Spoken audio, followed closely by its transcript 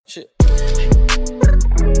Shit. Your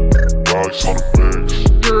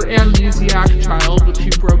amnesiac child with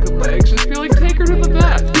 2 broken legs. Just be like, take her to the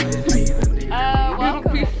vet.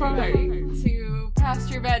 Welcome be fine. to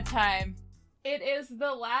Past Your Bedtime. It is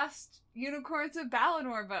the last Unicorns of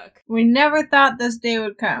Balinor book. We never thought this day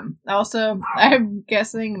would come. Also, I'm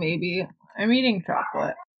guessing maybe I'm eating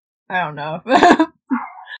chocolate. I don't know if I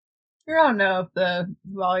don't know if the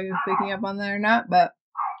volume is picking up on that or not, but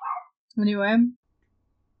anyway.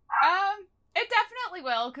 It definitely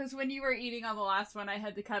will, because when you were eating on the last one, I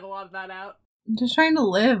had to cut a lot of that out. I'm just trying to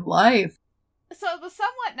live life. So the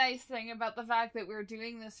somewhat nice thing about the fact that we're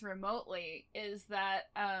doing this remotely is that,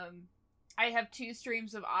 I have 2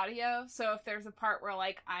 streams of audio, so if there's a part where,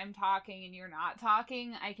 like, I'm talking and you're not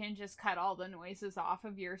talking, I can just cut all the noises off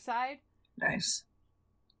of your side. Nice.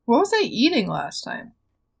 What was I eating last time?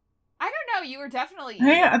 I don't know, you were definitely eating.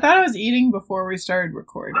 I thought I was eating before we started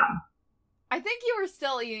recording. I think you were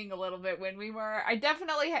still eating a little bit when we were. I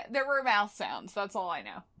definitely there were mouth sounds. That's all I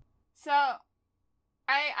know. So,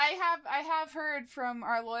 I have heard from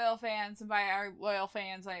our loyal fans, and by our loyal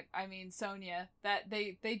fans, I mean Sonia, that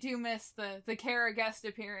they do miss the Kara guest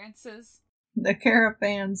appearances. The Kara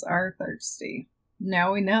fans are thirsty.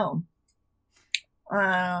 Now we know.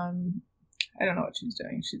 I don't know what she's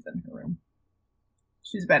doing. She's in her room.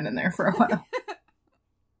 She's been in there for a while.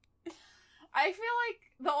 I feel like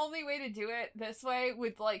the only way to do it this way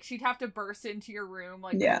would, like, she'd have to burst into your room,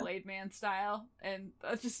 like, Blade Man style, and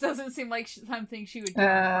that just doesn't seem like something she would do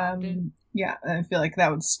often. Yeah, I feel like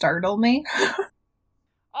that would startle me.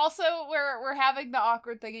 Also, we're having the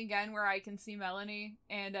awkward thing again where I can see Melanie,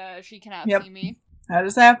 and she cannot see me. That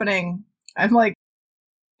is happening. I'm like,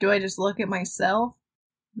 do I just look at myself?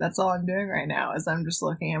 That's all I'm doing right now, is I'm just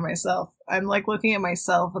looking at myself. I'm, like, looking at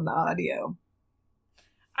myself in the audio.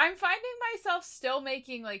 I'm finding myself still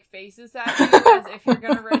making, like, faces at you as if you're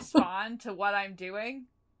gonna respond to what I'm doing.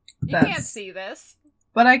 You can't see this.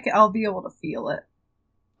 But I'll be able to feel it.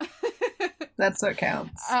 That's what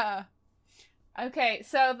counts. Okay,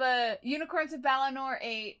 so the Unicorns of Balinor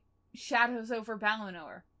 8, Shadows over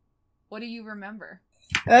Balinor. What do you remember?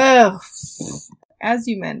 Oh, as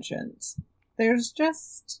you mentioned, there's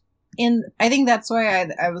just... I think that's why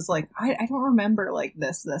I was like, I don't remember, like,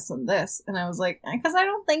 this, and this. And I was like, because I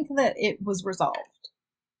don't think that it was resolved.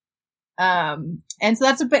 And so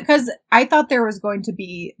that's a bit, because I thought there was going to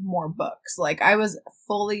be more books. Like, I was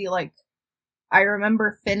fully, like, I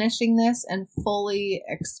remember finishing this and fully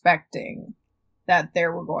expecting that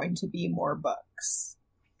there were going to be more books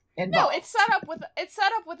involved. No, it's set up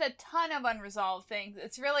with a ton of unresolved things.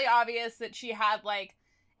 It's really obvious that she had, like,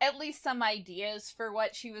 at least some ideas for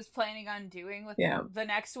what she was planning on doing with the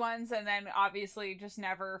next ones, and then obviously just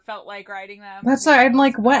never felt like writing them. That's why I'm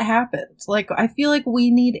like, what happened? Like, I feel like we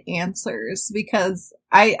need answers, because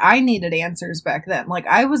I needed answers back then. Like,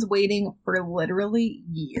 I was waiting for literally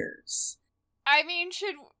years. I mean,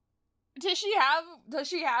 does she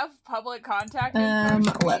have public contact?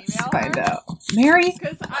 Let's find out. Mary?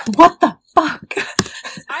 Because what the fuck?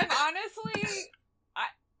 I'm honestly,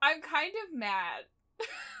 I'm kind of mad.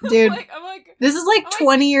 Dude, I'm like, this is like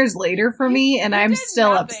 20 years later for me, and I'm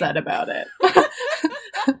still upset about it.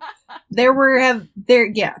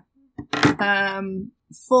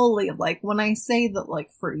 Fully, like, when I say that, like,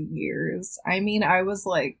 for years, I mean, I was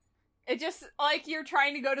like... It just, like, you're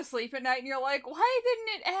trying to go to sleep at night, and you're like, why didn't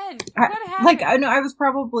it end? What happened? Like, I know, I was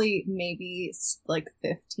probably maybe, like,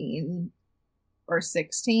 15 or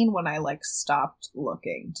 16 when I, like, stopped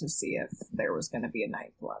looking to see if there was going to be a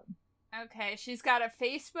 9th one. Okay, she's got a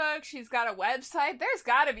Facebook, she's got a website. There's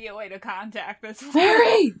gotta be a way to contact this woman.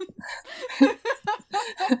 Mary!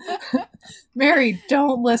 Mary,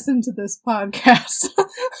 don't listen to this podcast.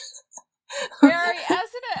 Mary, as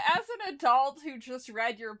an adult who just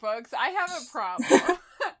read your books, I have a problem.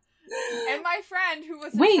 And my friend, who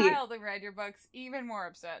was a child and read your books, even more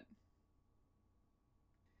upset.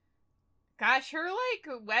 Gosh, her, like,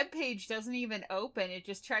 webpage doesn't even open. It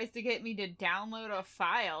just tries to get me to download a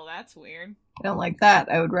file. That's weird. I don't like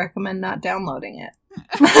that. I would recommend not downloading it.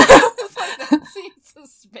 That seems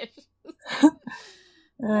suspicious.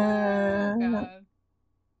 Oh, God.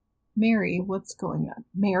 Mary, what's going on?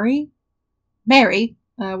 Mary? Mary?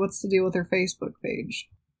 What's the deal with her Facebook page?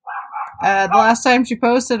 The last time she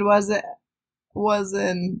posted was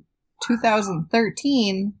in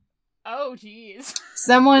 2013. Oh, jeez.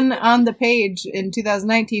 Someone on the page in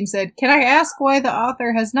 2019 said, "Can I ask why the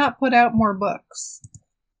author has not put out more books?"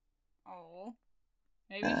 Oh.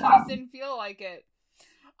 Maybe she just didn't feel like it.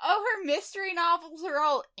 Oh, her mystery novels are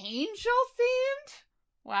all angel-themed?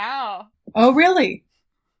 Wow. Oh, really?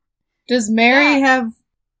 Does Mary have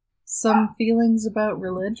some feelings about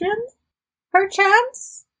religion?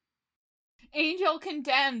 Perchance? Angel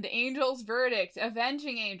condemned, Angel's verdict,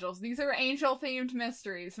 avenging angels. These are angel-themed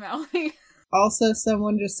mysteries, Melanie. Also,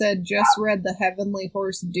 someone just said, just read the Heavenly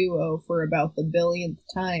Horse Duo for about the billionth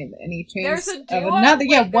time. Any chance There's a duo? of another?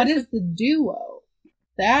 Yeah, Wait, what is the duo?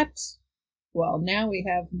 That, well, now we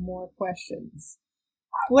have more questions.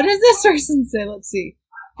 What does this person say? Let's see.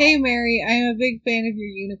 Hey Mary, I am a big fan of your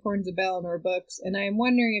Unicorns of Balinor books, and I am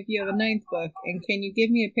wondering if you have a 9th book, and can you give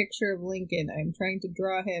me a picture of Lincoln? I am trying to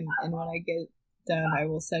draw him, and when I get done, I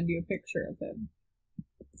will send you a picture of him.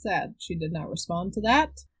 Sad, she did not respond to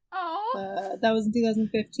that. Oh. That was in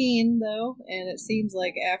 2015, though, and it seems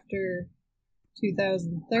like after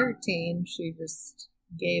 2013, she just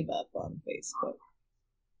gave up on Facebook.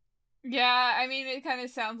 Yeah, I mean, it kind of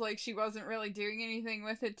sounds like she wasn't really doing anything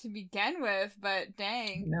with it to begin with, but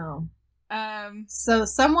dang. No. So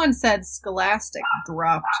someone said Scholastic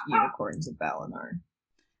dropped Unicorns of Balinor.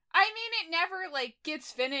 I mean, it never, like,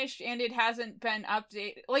 gets finished and it hasn't been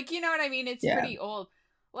updated. Like, you know what I mean? It's pretty old.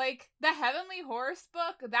 Like, the Heavenly Horse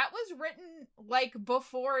book, that was written, like,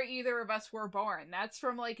 before either of us were born. That's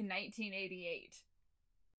from, like, 1988.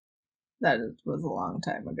 That was a long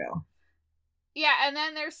time ago. Yeah, and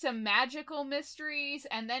then there's some magical mysteries,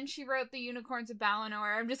 and then she wrote the Unicorns of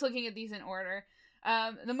Balinor. I'm just looking at these in order.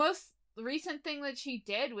 The most recent thing that she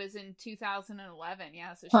did was in 2011,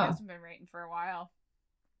 yeah, so she hasn't been writing for a while.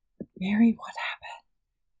 Mary, what happened?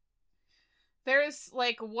 There's,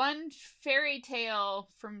 like, one fairy tale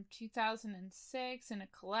from 2006 in a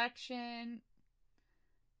collection.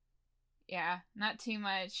 Yeah, not too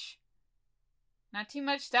much. Not too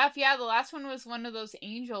much stuff. Yeah, the last one was one of those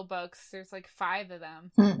angel books. There's like 5 of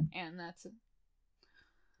them. And that's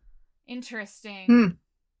interesting.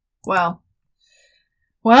 Well,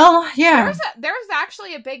 yeah. There was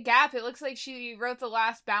actually a big gap. It looks like she wrote the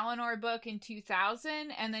last Balinor book in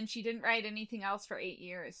 2000, and then she didn't write anything else for 8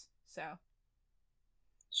 years. So.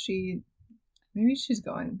 Maybe she's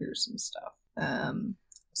going through some stuff.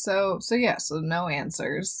 So no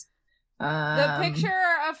answers. The picture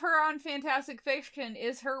of her on Fantastic Fiction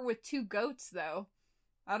is her with 2 goats, though.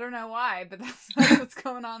 I don't know why, but that's what's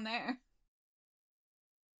going on there.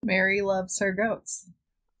 Mary loves her goats.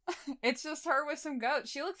 It's just her with some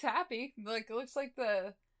goats. She looks happy. Like, it looks like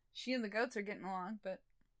she and the goats are getting along, but...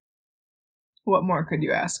 What more could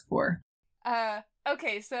you ask for?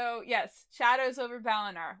 Okay, so, yes. Shadows over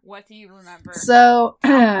Balinor. What do you remember? So,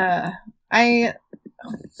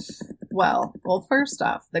 Well, first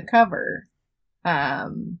off, the cover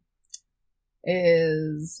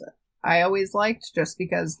is I always liked just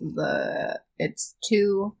because it's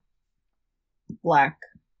 2 black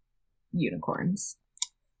unicorns.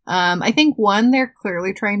 I think one they're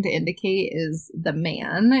clearly trying to indicate is the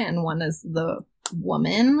man, and one is the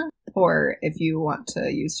woman, or if you want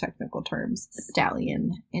to use technical terms,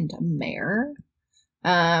 stallion and mare.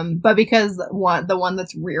 But because the one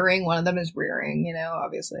that's rearing, one of them is rearing, you know,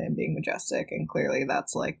 obviously I'm being majestic, and clearly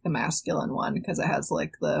that's like the masculine one because it has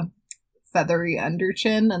like the feathery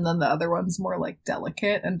underchin, and then the other one's more like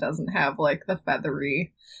delicate and doesn't have like the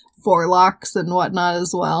feathery forelocks and whatnot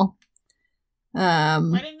as well. Why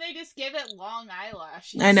didn't they just give it long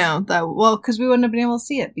eyelashes? I know that, well, because we wouldn't have been able to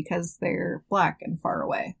see it because they're black and far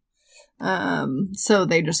away. So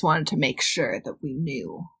they just wanted to make sure that we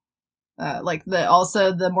knew. Like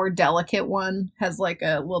the more delicate one has like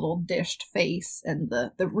a little dished face, and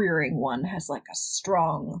the rearing one has like a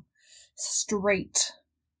strong, straight,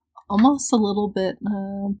 almost a little bit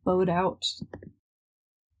bowed out.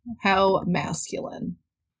 How masculine.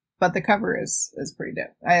 But the cover is pretty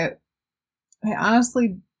dope. I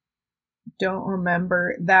honestly don't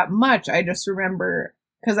remember that much. I just remember,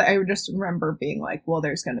 because I just remember being like, well,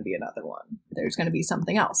 there's going to be another one. There's going to be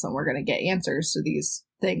something else, and we're going to get answers to these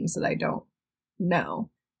things that I don't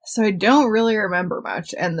know. So I don't really remember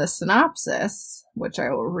much, and the synopsis, which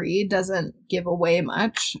I will read, doesn't give away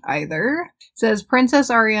much either. It says,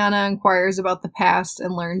 Princess Ariana inquires about the past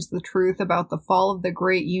and learns the truth about the fall of the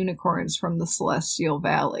great unicorns from the Celestial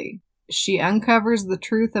Valley. She uncovers the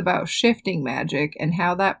truth about shifting magic and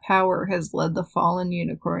how that power has led the fallen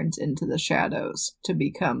unicorns into the shadows to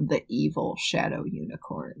become the evil shadow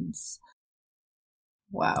unicorns.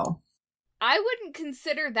 Wow. I wouldn't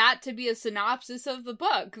consider that to be a synopsis of the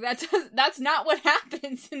book. That's not what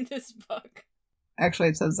happens in this book. Actually,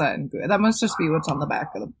 it says that in Google. That must just be what's on the back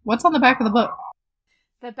of the book.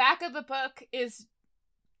 The back of the book is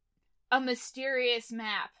a mysterious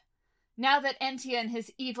map. Now that Entia and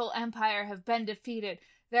his evil empire have been defeated,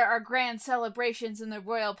 there are grand celebrations in the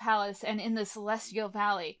royal palace and in the Celestial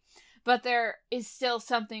Valley. But there is still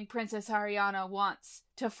something Princess Ariana wants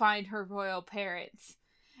to find her royal parents.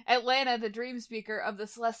 Atlanta, the dream speaker of the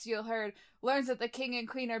celestial herd, learns that the king and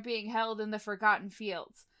queen are being held in the Forgotten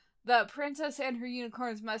Fields. The princess and her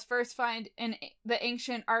unicorns must first find the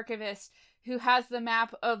ancient archivist who has the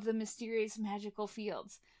map of the mysterious magical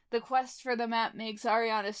fields. The quest for the map makes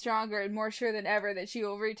Ariana stronger and more sure than ever that she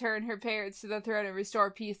will return her parents to the throne and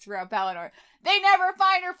restore peace throughout Valinor. They never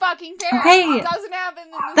find her fucking parents! Okay. It doesn't happen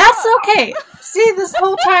in the That's book. okay. See, this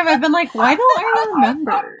whole time I've been like, why don't I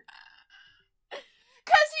remember?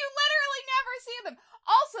 Because you literally never see them.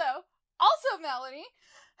 Also, Melanie,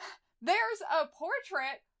 there's a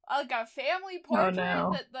portrait, like a family portrait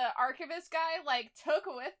that the archivist guy, like, took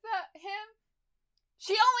with him.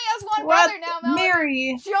 She only has one brother now, Melanie.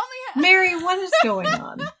 Mary. She only Mary, what is going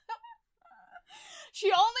on? She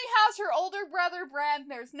only has her older brother, Bran.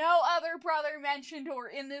 There's no other brother mentioned or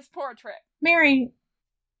in this portrait. Mary.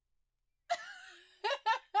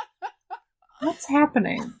 What's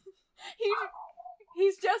happening?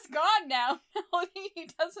 He's just gone now. He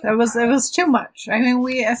doesn't. It was too much. I mean,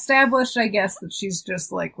 we established, I guess, that she's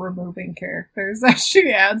just like removing characters as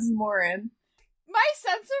she adds more in. My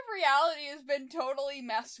sense of reality has been totally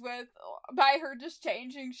messed with by her just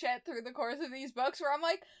changing shit through the course of these books, where I'm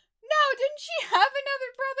like, no, didn't she have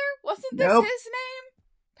another brother? Wasn't this his name?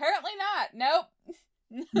 Apparently not. Nope.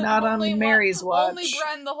 Not on Mary's watch. Only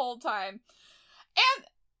Bren the whole time. And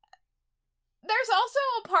there's also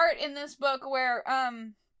a part in this book where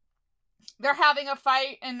they're having a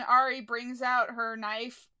fight and Ari brings out her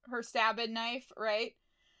knife, her stabbing knife, right?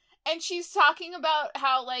 And she's talking about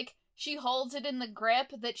how, like, she holds it in the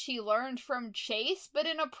grip that she learned from Chase, but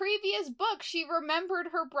in a previous book, she remembered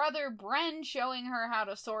her brother Bren showing her how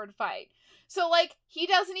to sword fight. So, like, he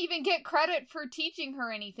doesn't even get credit for teaching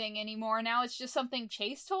her anything anymore. Now it's just something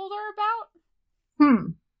Chase told her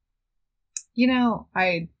about. You know,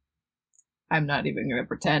 I'm not even going to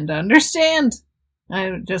pretend to understand. I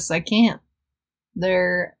can't.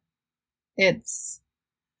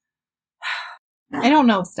 I don't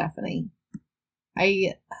know, Stephanie.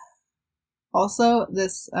 Also,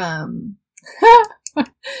 this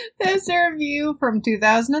review from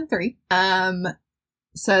 2003,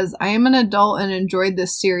 says, I am an adult and enjoyed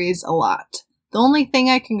this series a lot. The only thing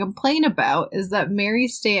I can complain about is that Mary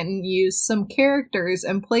Stanton used some characters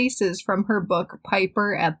and places from her book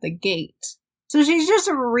Piper at the Gate. So she's just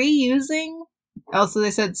reusing? Also,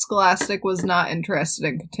 they said Scholastic was not interested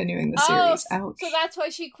in continuing the series. Ouch. So that's why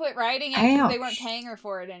she quit writing it, because they weren't paying her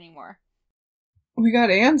for it anymore. We got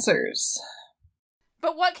answers.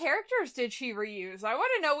 But what characters did she reuse? I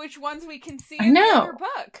want to know which ones we can see I in the know. other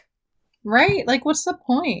book. Right? Like, what's the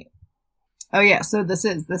point? Oh yeah, so this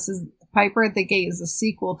is Piper at the Gate is a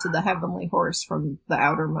sequel to The Heavenly Horse from the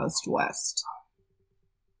Outermost West.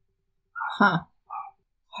 Huh.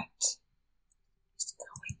 What is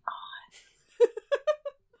going on?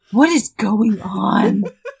 What is going on?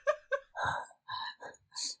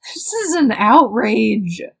 This is an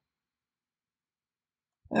outrage.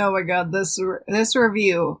 Oh my god, this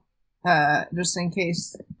review, just in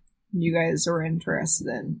case you guys are interested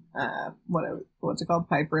in, what's it called?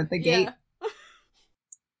 Piper at the Gate. Yeah.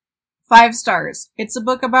 5 stars. It's a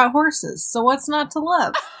book about horses, so what's not to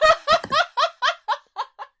love?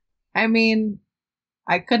 I mean,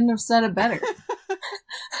 I couldn't have said it better.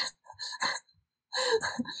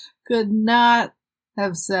 Could not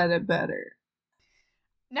have said it better.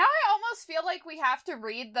 Now I almost feel like we have to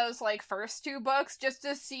read those, like, first 2 books just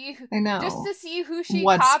to see. I know. Just to see who she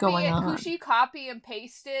copy and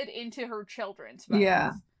pasted into her children's books.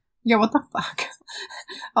 Yeah. Yeah. What the fuck?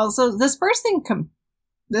 Also, this person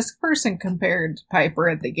compared Piper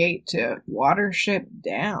at the Gate to Watership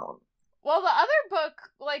Down. Well, the other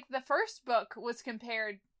book, like the first book, was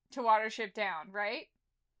compared to Watership Down, right?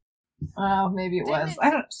 Oh, maybe it was.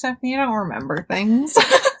 Stephanie, I don't remember things.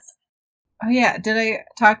 Oh yeah, did I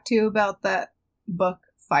talk to you about that book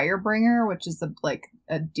Firebringer, which is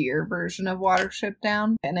a deer version of Watership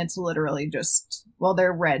Down? And it's literally just, well,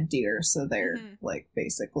 they're red deer, so they're like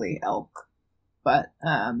basically elk. But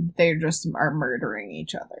they just are murdering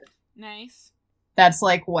each other. Nice. That's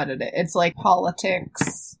like what it is. It's like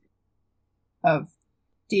politics of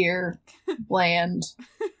deer, land,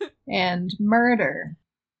 and murder.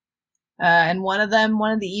 And one of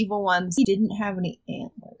the evil ones, he didn't have any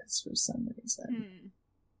antlers for some reason.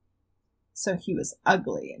 So he was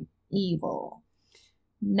ugly and evil.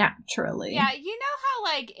 Naturally. Yeah, you know how,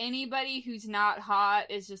 like, anybody who's not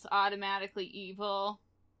hot is just automatically evil?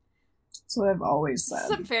 That's what I've always said.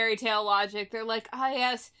 Some fairy tale logic. They're like,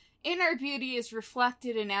 yes, inner beauty is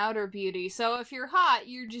reflected in outer beauty. So if you're hot,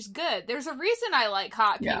 you're just good. There's a reason I like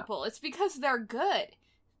hot people. It's because they're good.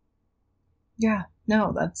 Yeah,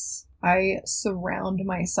 no, I surround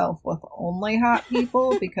myself with only hot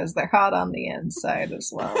people because they're hot on the inside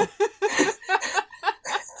as well.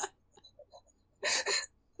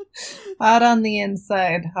 Hot on the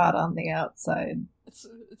inside, hot on the outside.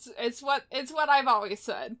 It's what I've always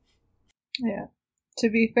said. Yeah.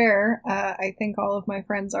 To be fair, I think all of my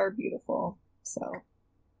friends are beautiful, so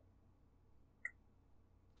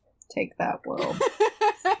take that, world.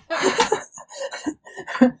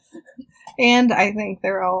 And I think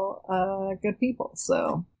they're all good people,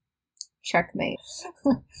 so checkmate.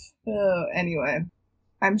 Anyway,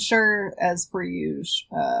 I'm sure as per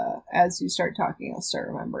usual, as you start talking, I'll start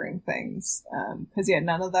remembering things. Because yeah,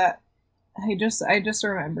 none of that. I just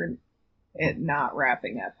remembered it not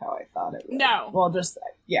wrapping up how I thought it would. No. Well, just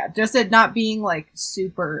it not being like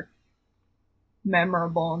super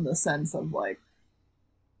memorable in the sense of like,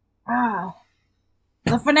 the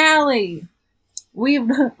finale. We've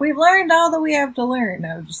learned all that we have to learn.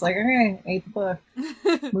 I was just like, okay, ate the book.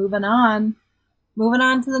 Moving on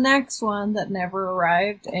to the next one that never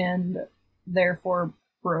arrived and therefore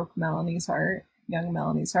broke Melanie's heart, young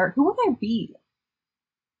Melanie's heart. Who would I be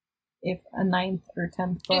if a 9th or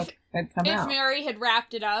 10th book had come out? If Mary had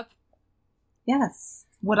wrapped it up. Yes.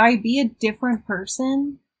 Would I be a different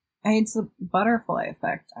person? It's a butterfly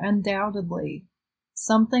effect. Undoubtedly.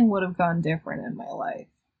 Something would have gone different in my life.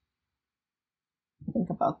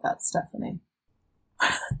 Think about that, Stephanie.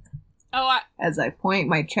 As I point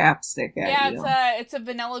my chapstick at you. Yeah, it's a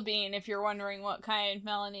vanilla bean, if you're wondering what kind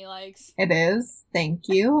Melanie likes. It is. Thank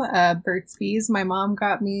you. Burt's Bees. My mom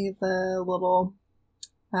got me the little,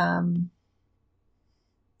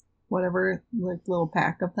 whatever, like little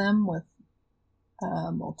pack of them with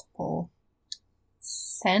multiple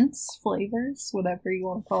scents, flavors, whatever you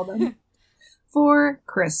want to call them, for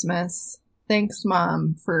Christmas. Thanks,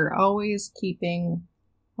 Mom, for always keeping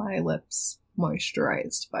my lips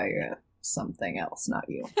moisturized by something else, not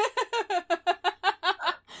you.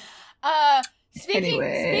 Speaking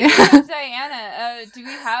Anyway. of Diana, do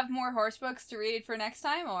we have more horse books to read for next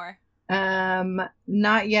time, or?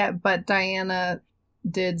 Not yet, but Diana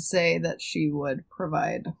did say that she would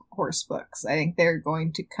provide horse books. I think they're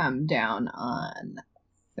going to come down on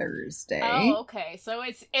Thursday. Oh, okay. So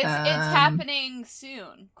it's happening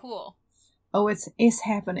soon. Cool. Oh, it's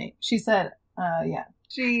happening. She said, yeah.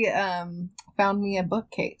 She found me a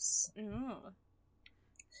bookcase. Ooh.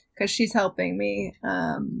 Because she's helping me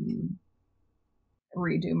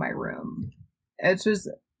redo my room. It's just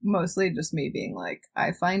mostly just me being like,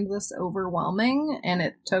 I find this overwhelming, and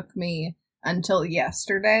it took me until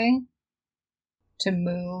yesterday to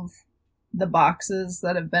move the boxes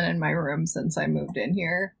that have been in my room since I moved in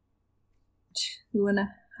here 2.5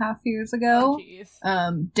 years ago.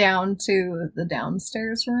 Oh, down to the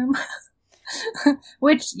downstairs room.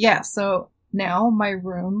 Which, yeah, so now my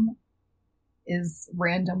room is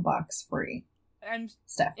random box free. And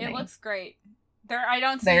Stephanie. It looks great. I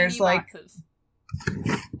don't see There's any boxes.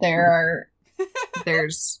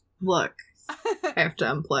 Look, I have to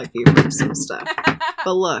unplug you from some stuff.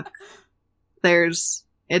 But look, it's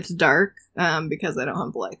dark, because I don't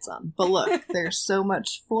have lights on. But look, there's so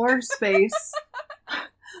much floor space.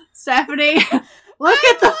 Stephanie, look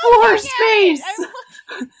at the floor space!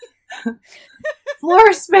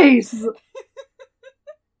 Floor space!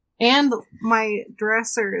 And my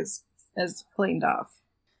dresser is cleaned off.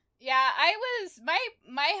 Yeah,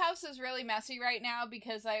 my house is really messy right now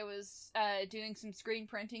because I was doing some screen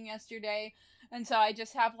printing yesterday, and so I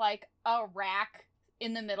just have like a rack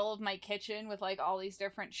in the middle of my kitchen with like all these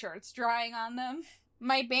different shirts drying on them.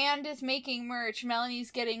 My band is making merch. Melanie's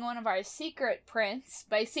getting one of our secret prints.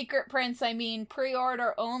 By secret prints, I mean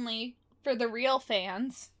pre-order only for the real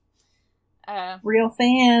fans. Real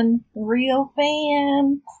fan.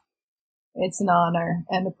 It's an honor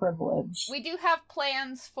and a privilege. We do have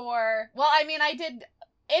plans for... Well, I mean,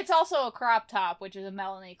 it's also a crop top, which is a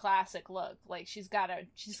Melanie classic look. Like, she's gotta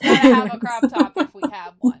have a crop top if we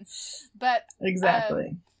have one. But...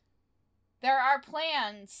 Exactly. There are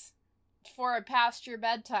plans for a Past Your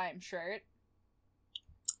Bedtime shirt.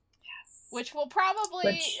 Yes. Which will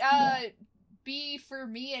probably be for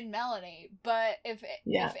me and Melanie. But if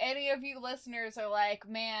any of you listeners are like,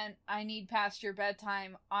 man, I need Past Your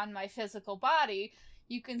Bedtime on my physical body,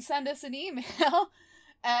 you can send us an email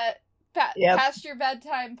at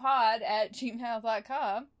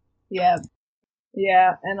pastyourbedtimepod@gmail.com. Yep.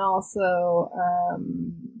 Yeah, and also,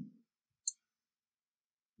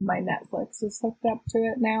 my Netflix is hooked up to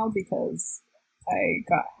it now because I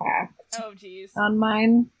got hacked on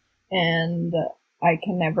mine, and I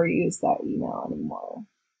can never use that email anymore.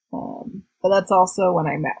 But that's also when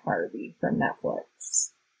I met Harvey from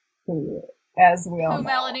Netflix, who as we all Who know.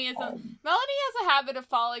 Melanie is. Melanie has a habit of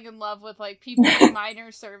falling in love with like people in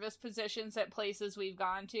minor service positions at places we've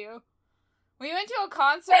gone to. We went to a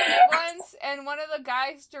concert once, and one of the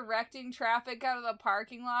guys directing traffic out of the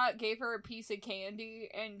parking lot gave her a piece of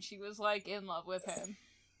candy, and she was like in love with him.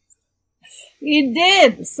 He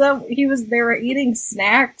did. So they were eating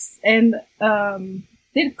snacks, and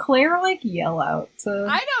did Claire like yell out to?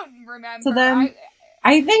 I don't remember. To them.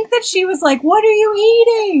 I think that she was like, "What are you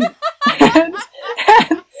eating?" and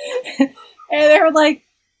they were like,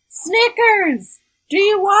 "Snickers. Do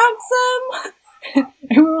you want some?" And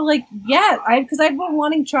we were like, "Yeah," because I'd been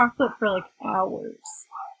wanting chocolate for like hours.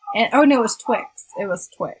 And oh no, it was Twix. It was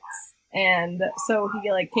Twix. And so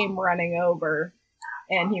he like came running over,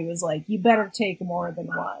 and he was like, "You better take more than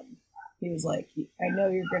one." He was like, "I know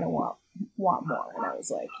you're gonna want more," and I was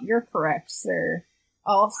like, "You're correct, sir.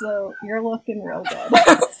 Also, you're looking real good."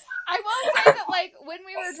 I will say that, like, when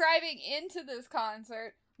we were driving into this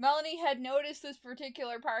concert, Melanie had noticed this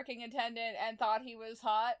particular parking attendant and thought he was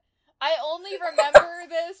hot. I only remember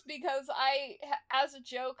this because I, as a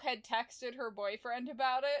joke, had texted her boyfriend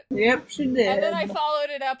about it. Yep, she did. And then I followed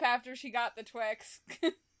it up after she got the Twix.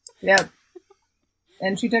 Yep.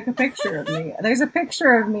 And she took a picture of me. There's a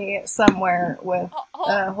picture of me somewhere with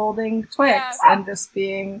holding Twix and just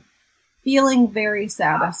feeling very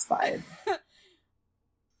satisfied.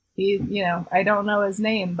 He, I don't know his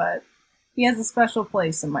name, but he has a special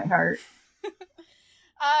place in my heart.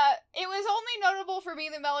 It was only notable for me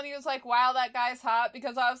that Melanie was like, "Wow, that guy's hot,"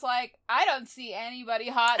 because I was like, I don't see anybody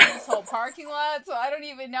hot in this whole parking lot, so I don't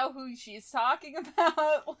even know who she's talking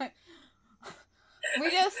about. Like, we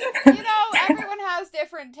just, everyone has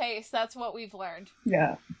different tastes. That's what we've learned.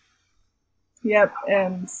 Yeah. Yep,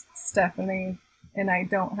 and Stephanie and I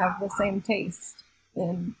don't have the same taste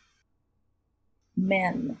in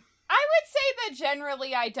men. I would say that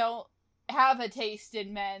generally I don't have a taste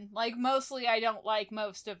in men. Like, mostly I don't like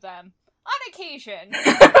most of them. On occasion.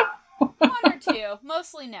 One or two.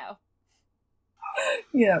 Mostly no.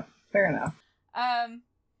 Yeah, fair enough.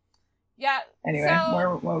 Yeah. Anyway, so,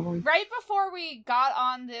 where were we? Right before we got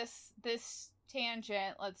on this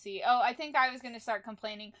tangent, let's see. Oh, I think I was going to start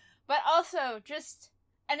complaining. But also, just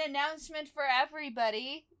an announcement for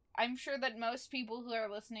everybody. I'm sure that most people who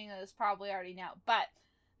are listening to this probably already know. But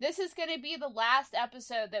this is going to be the last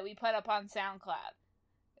episode that we put up on SoundCloud.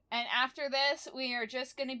 And after this, we are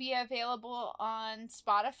just going to be available on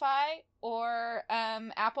Spotify or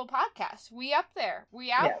Apple Podcasts. We up there.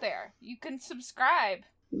 We out there. You can subscribe.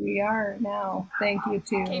 We are now. Thank you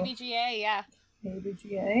to KBGA, yeah.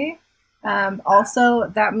 KBGA. Also,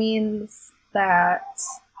 that means that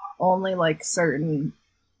only like certain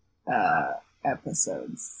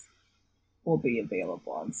episodes will be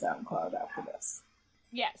available on SoundCloud after this.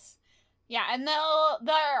 Yes. Yeah, and they're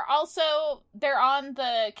on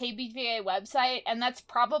the KBGA website, and that's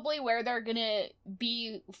probably where they're gonna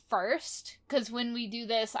be first, because when we do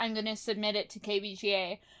this, I'm gonna submit it to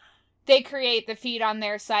KBGA. They create the feed on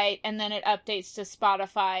their site, and then it updates to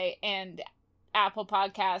Spotify and Apple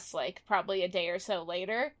Podcasts, like, probably a day or so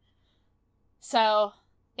later. So,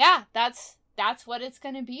 yeah, that's what it's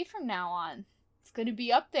gonna be from now on. It's gonna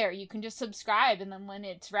be up there. You can just subscribe, and then when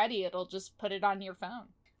it's ready, it'll just put it on your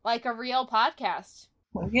phone. Like a real podcast.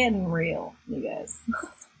 We're getting real, you guys.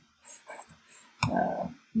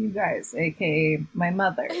 You guys, aka my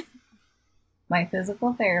mother, my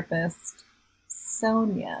physical therapist,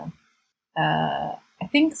 Sonia. I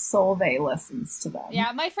think Solveig listens to them.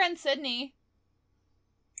 Yeah, my friend Sydney.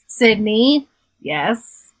 Sydney,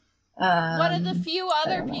 yes. One of the few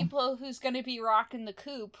other people who's going to be rocking the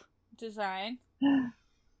coupe design.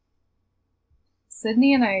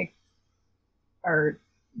 Sydney and I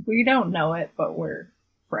we don't know it, but we're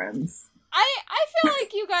friends. I feel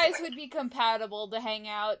like you guys would be compatible to hang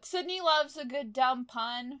out. Sydney loves a good dumb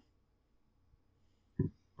pun.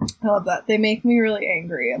 I love that. They make me really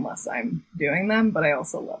angry unless I'm doing them, but I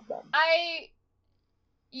also love them.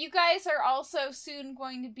 You guys are also soon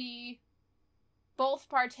going to be both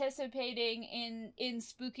participating in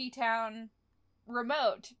Spooky Town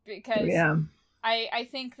remote, because I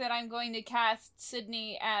think that I'm going to cast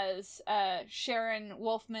Sydney as Sharon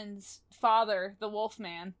Wolfman's father, the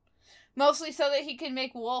Wolfman. Mostly so that he can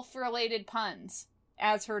make wolf-related puns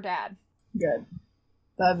as her dad. Good.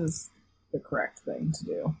 That is the correct thing to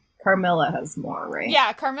do. Carmilla has more, right?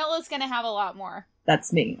 Yeah, Carmilla's going to have a lot more.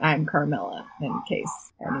 That's me. I'm Carmilla, in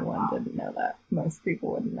case anyone didn't know that. Most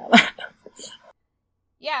people wouldn't know that.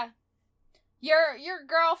 Yeah. Your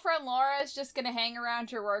girlfriend Laura is just going to hang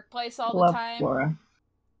around your workplace all love the time. Laura.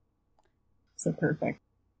 So perfect.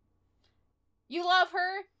 You love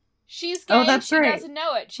her. She's gay, Oh, that's she right. doesn't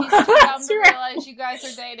know it. She's too dumb That's to right. realize you guys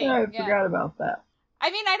are dating. I Yeah. forgot about that. I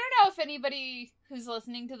mean, I don't know if anybody who's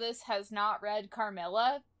listening to this has not read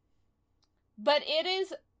Carmilla, but it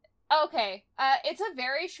is... Okay, it's a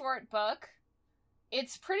very short book.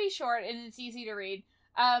 It's pretty short and it's easy to read.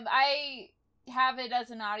 I have it as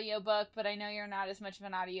an audiobook, but I know you're not as much of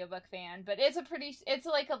an audiobook fan, but it's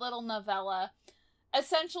like a little novella.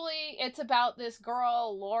 Essentially, it's about this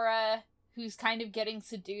girl, Laura, who's kind of getting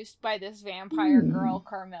seduced by this vampire girl,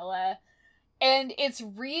 Carmilla. And it's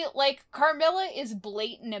like, Carmilla is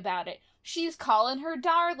blatant about it. She's calling her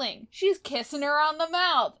darling. She's kissing her on the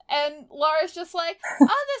mouth. And Laura's just like,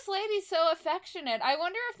 oh, this lady's so affectionate. I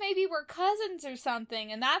wonder if maybe we're cousins or something,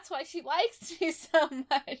 and that's why she likes me so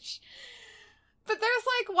much. But there's,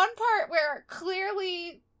 like, one part where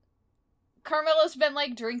clearly Carmilla's been,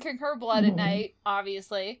 like, drinking her blood at night,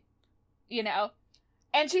 obviously. You know?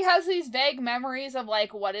 And she has these vague memories of,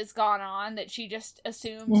 like, what has gone on that she just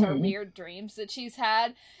assumes are weird dreams that she's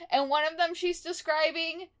had. And one of them she's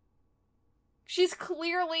describing... She's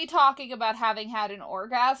clearly talking about having had an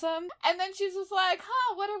orgasm, and then she's just like,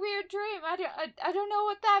 huh, what a weird dream. I don't know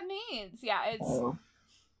what that means. Yeah, it's... Oh,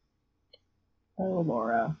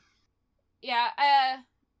 Laura. Yeah,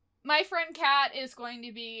 my friend Kat is going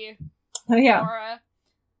to be Oh, yeah. Laura.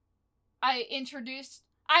 I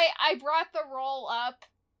brought the role up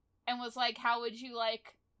and was like, how would you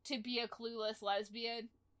like to be a clueless lesbian?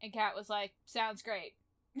 And Kat was like, sounds great.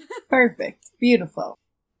 Perfect. Beautiful.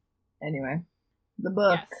 Anyway. The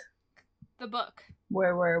book. Yes. The book.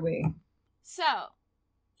 Where were we? So,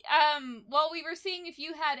 well, we were seeing if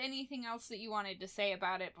you had anything else that you wanted to say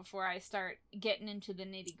about it before I start getting into the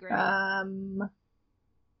nitty-gritty.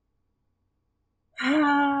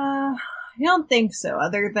 I don't think so,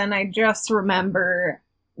 other than I just remember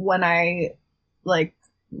when I, like,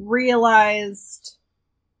 realized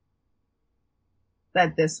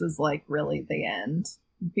that this was, like, really the end.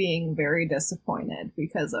 Being very disappointed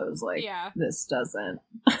because I was like, Yeah. This doesn't...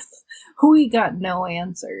 We got no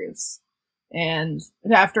answers. And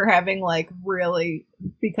after having, like, really...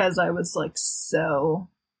 Because I was, like, so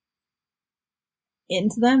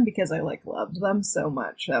into them, because I, like, loved them so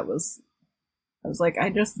much, I was like,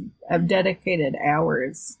 I've dedicated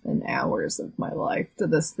hours and hours of my life to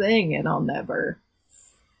this thing, and I'll never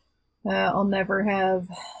have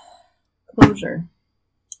closure.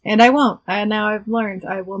 And I won't. Now I've learned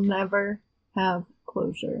I will never have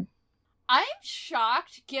closure. I'm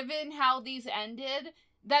shocked, given how these ended,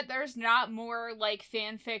 that there's not more, like,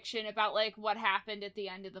 fan fiction about, like, what happened at the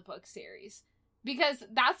end of the book series. Because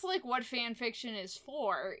that's, like, what fan fiction is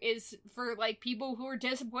for like, people who are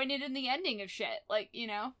disappointed in the ending of shit. Like, you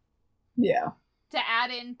know? Yeah. To add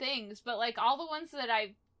in things. But, like, all the ones that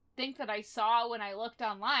I think that I saw when I looked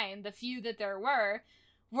online, the few that there were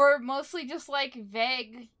mostly just, like,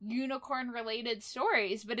 vague unicorn-related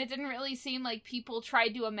stories, but it didn't really seem like people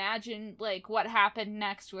tried to imagine, like, what happened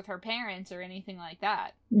next with her parents or anything like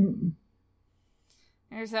that. Mm.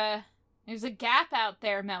 There's a gap out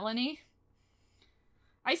there, Melanie.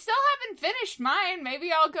 I still haven't finished mine.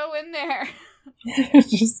 Maybe I'll go in there.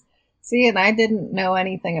 Just see, and I didn't know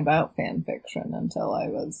anything about fan fiction until I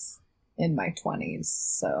was in my 20s,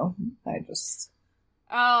 so I just...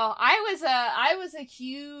 Oh, I was a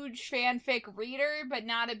huge fanfic reader, but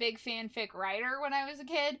not a big fanfic writer when I was a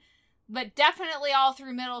kid. But definitely all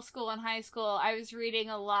through middle school and high school, I was reading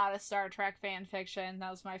a lot of Star Trek fanfiction.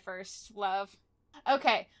 That was my first love.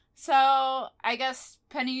 Okay, so I guess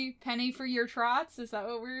penny for your trots. Is that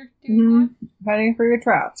what we're doing now? Penny for your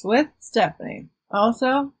trots with Stephanie.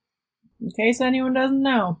 Also, in case anyone doesn't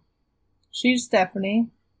know, she's Stephanie.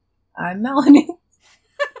 I'm Melanie.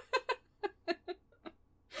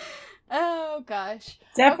 Oh, gosh.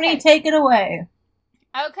 Stephanie, Okay. take it away.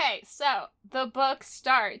 Okay, so the book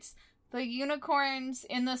starts. The unicorns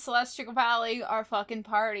in the Celestial Valley are fucking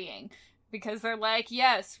partying. Because they're like,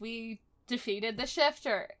 yes, we defeated the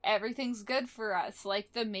Shifter. Everything's good for us.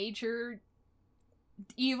 Like, the major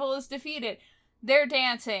evil is defeated. They're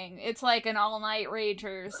dancing. It's like an all-night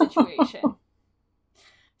rager situation.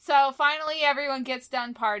 So finally everyone gets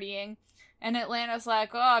done partying. And Atlanta's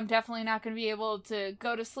like, oh, I'm definitely not going to be able to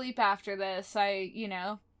go to sleep after this.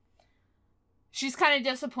 She's kind of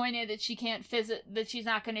disappointed that that she's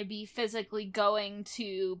not going to be physically going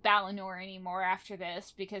to Balinor anymore after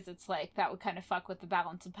this, because it's like, that would kind of fuck with the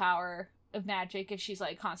balance of power of magic if she's,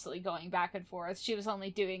 like, constantly going back and forth. She was only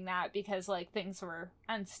doing that because, like, things were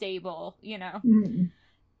unstable, you know? Mm.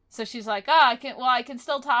 So she's like, oh, I can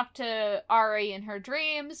still talk to Ari in her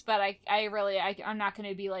dreams, but I'm not going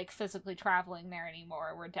to be, like, physically traveling there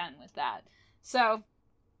anymore. We're done with that. So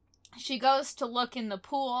she goes to look in the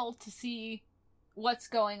pool to see what's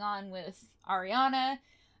going on with Ariana,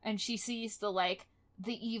 and she sees the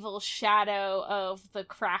evil shadow of the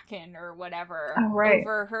Kraken or whatever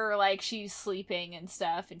over her, like, she's sleeping and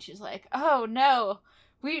stuff, and she's like, oh no,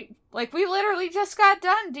 we literally just got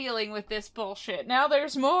done dealing with this bullshit. Now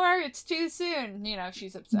there's more, it's too soon. You know,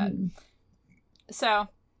 she's upset. So,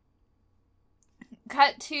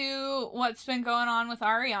 cut to what's been going on with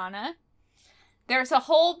Ariana. There's a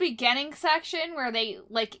whole beginning section where they,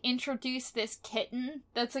 like, introduce this kitten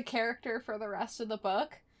that's a character for the rest of the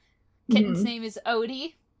book. Kitten's name is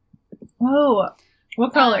Odie. Oh,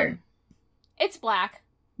 what color? It's black,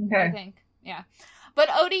 okay. I think. Yeah. But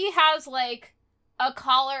Odie has, like, a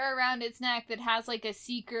collar around its neck that has, like, a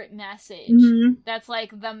secret message. That's,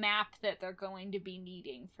 like, the map that they're going to be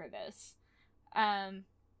needing for this.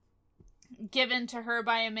 Given to her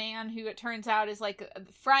by a man who it turns out is, like,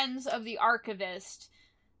 friends of the archivist.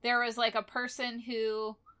 There was, like, a person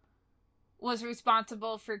who was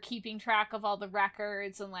responsible for keeping track of all the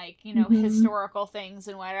records and, like, you know, historical things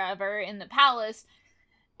and whatever in the palace.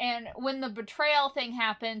 And when the betrayal thing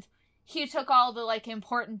happened, he took all the, like,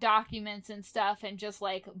 important documents and stuff and just,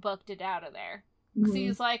 like, booked it out of there. Because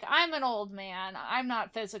he's like, I'm an old man. I'm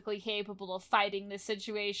not physically capable of fighting this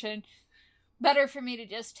situation. Better for me to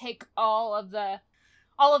just take all of the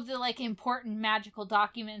like, important magical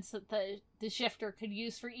documents that the shifter could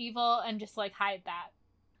use for evil and just, like, hide that.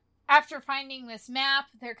 After finding this map,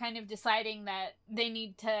 they're kind of deciding that they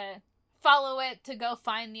need to follow it to go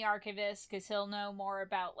find the archivist, because he'll know more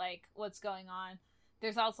about, like, what's going on.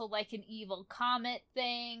 There's also, like, an evil comet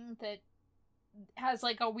thing that has,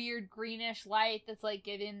 like, a weird greenish light that's, like,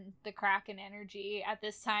 giving the Kraken energy at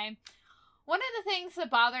this time. One of the things that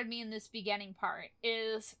bothered me in this beginning part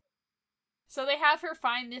is, so they have her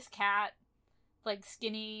find this cat, like,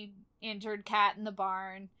 skinny, injured cat in the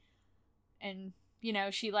barn, and, you know,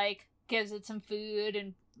 she, like, gives it some food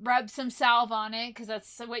and rubs some salve on it, because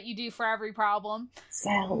that's what you do for every problem.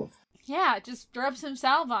 Salve. Yeah, just rub some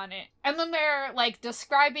salve on it. And then they're, like,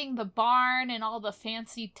 describing the barn and all the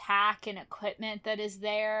fancy tack and equipment that is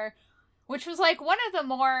there, which was, like, one of the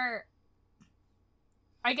more,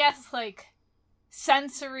 I guess, like,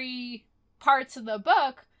 sensory parts of the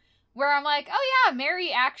book, where I'm like, oh yeah,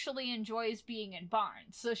 Mary actually enjoys being in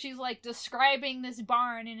barns. So she's, like, describing this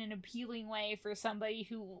barn in an appealing way for somebody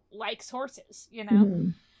who likes horses, you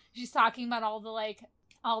know? She's talking about all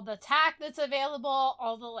the tack that's available,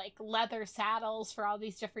 all the, like, leather saddles for all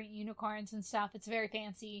these different unicorns and stuff. It's a very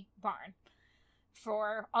fancy barn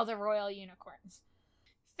for all the royal unicorns.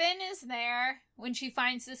 Finn is there when she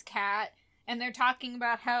finds this cat, and they're talking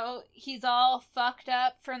about how he's all fucked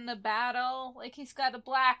up from the battle. Like, he's got a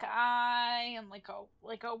black eye and, like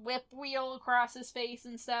a whip wheel across his face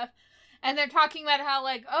and stuff. And they're talking about how,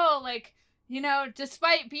 like, oh, like, you know,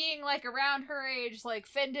 despite being, like, around her age, like,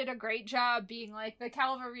 Finn did a great job being, like, the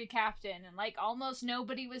cavalry captain. And, like, almost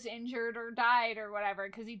nobody was injured or died or whatever,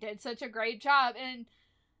 because he did such a great job. And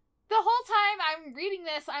the whole time I'm reading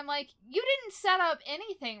this, I'm like, you didn't set up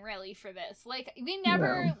anything really for this. Like, we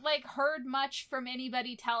never, like, heard much from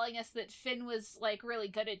anybody telling us that Finn was, like, really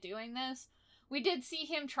good at doing this. We did see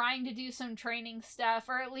him trying to do some training stuff,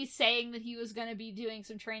 or at least saying that he was going to be doing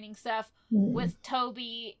some training stuff with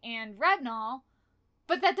Toby and Rednall,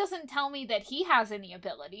 but that doesn't tell me that he has any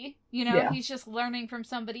ability. You know, he's just learning from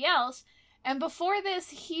somebody else. And before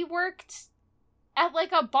this, he worked at,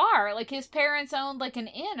 like, a bar. Like, his parents owned, like, an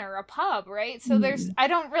inn or a pub, right? So I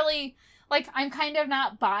don't really, like, I'm kind of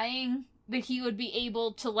not buying that he would be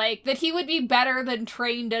able to, like, that he would be better than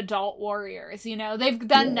trained adult warriors, you know? They've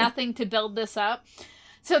done nothing to build this up.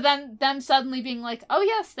 So then them suddenly being like, oh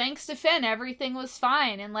yes, thanks to Finn, everything was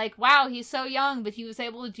fine. And, like, wow, he's so young, but he was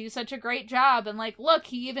able to do such a great job. And, like, look,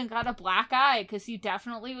 he even got a black eye because he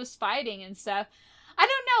definitely was fighting and stuff. I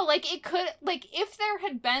don't know, like, it could, like, if there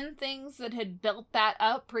had been things that had built that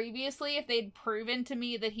up previously, if they'd proven to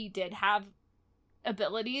me that he did have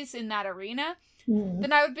abilities in that arena,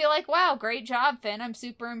 then I would be like, wow, great job, Finn, I'm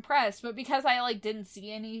super impressed. But because I, like, didn't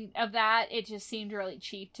see any of that, it just seemed really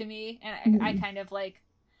cheap to me, and I kind of, like,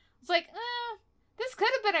 was like, this could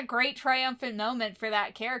have been a great triumphant moment for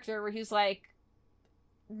that character, where he's, like,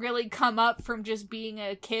 really come up from just being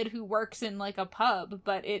a kid who works in, like, a pub,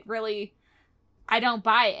 but it really, I don't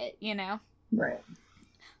buy it, you know? Right.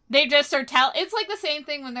 They just are it's like the same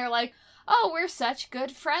thing when they're like, oh, we're such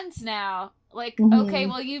good friends now. Like, okay,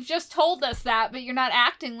 well, you've just told us that, but you're not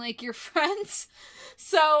acting like you're friends.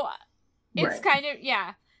 So, it's kind of,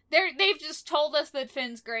 they've just told us that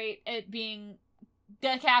Finn's great at being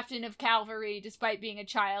the captain of cavalry despite being a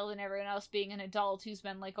child and everyone else being an adult who's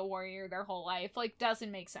been like a warrior their whole life. Like,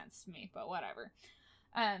 doesn't make sense to me, but whatever.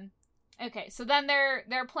 Okay, so then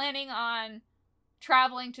they're planning on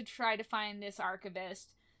traveling to try to find this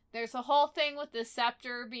archivist. There's a whole thing with the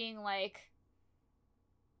scepter being like,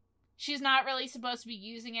 she's not really supposed to be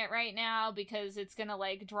using it right now because it's gonna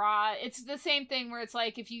like draw, it's the same thing where it's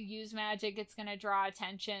like, if you use magic, it's gonna draw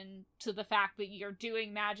attention to the fact that you're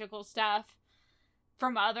doing magical stuff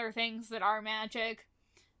from other things that are magic.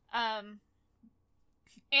 And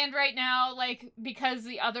right now, like, because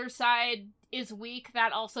the other side is weak,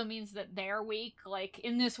 that also means that they're weak. Like,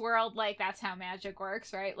 in this world, like, that's how magic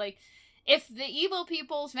works, right? Like, if the evil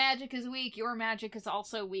people's magic is weak, your magic is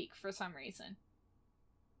also weak for some reason.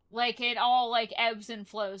 Like, it all, like, ebbs and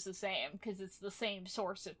flows the same, because it's the same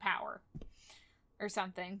source of power. Or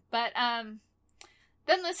something. But, then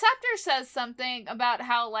the scepter says something about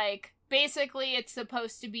how, like, basically it's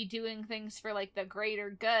supposed to be doing things for, like, the greater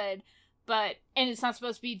good, and it's not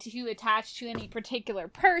supposed to be too attached to any particular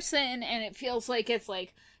person, and it feels like it's,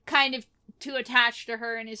 like, kind of too attached to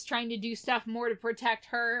her and is trying to do stuff more to protect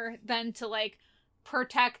her than to, like,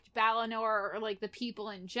 protect Balinor or, like, the people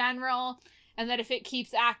in general, and that if it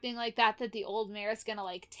keeps acting like that the old mare's gonna,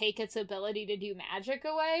 like, take its ability to do magic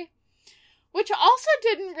away. Which also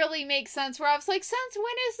didn't really make sense, where I was like, since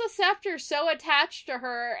when is the scepter so attached to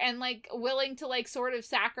her and, like, willing to, like, sort of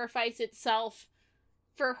sacrifice itself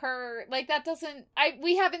for her? Like, that doesn't,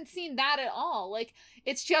 we haven't seen that at all. Like,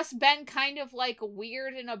 it's just been kind of, like,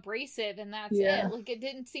 weird and abrasive, and that's it. Like, it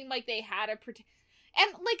didn't seem like they had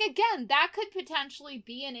and, like, again, that could potentially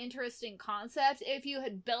be an interesting concept if you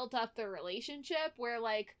had built up the relationship where,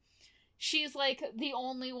 like, she's, like, the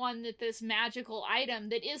only one that this magical item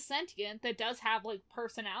that is sentient, that does have, like,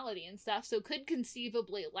 personality and stuff, so could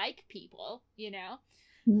conceivably like people, you know?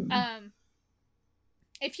 Mm-hmm.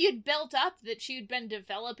 If you'd built up that she'd been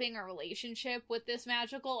developing a relationship with this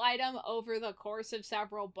magical item over the course of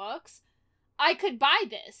several books, I could buy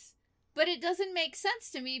this. But it doesn't make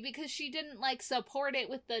sense to me because she didn't, like, support it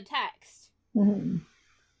with the text. Mm-hmm.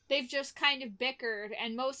 They've just kind of bickered,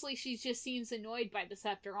 and mostly she just seems annoyed by the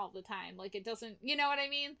scepter all the time. Like, it doesn't, you know what I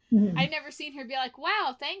mean? Mm-hmm. I've never seen her be like,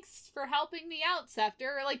 wow, thanks for helping me out,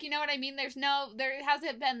 scepter. Or, like, you know what I mean? There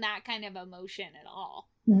hasn't been that kind of emotion at all.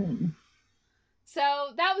 Mm-hmm.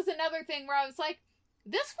 So, that was another thing where I was like,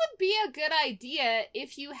 this would be a good idea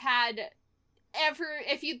if you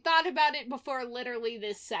thought about it before literally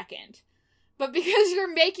this second. But because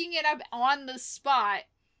you're making it up on the spot,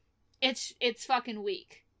 it's fucking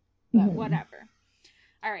weak. But whatever.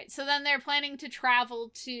 Alright, so then they're planning to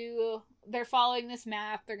travel they're following this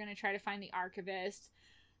map, they're gonna try to find the archivist.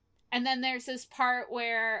 And then there's this part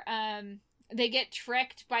where, they get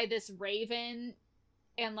tricked by this raven,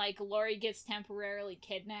 and, like, Laurie gets temporarily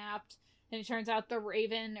kidnapped. And it turns out the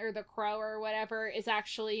raven, or the crow, or whatever, is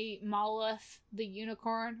actually Moloth, the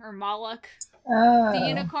unicorn, or Moloch, the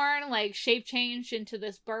unicorn, like, shape-changed into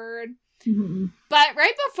this bird. Mm-hmm. But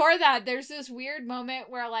right before that, there's this weird moment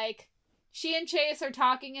where, like, she and Chase are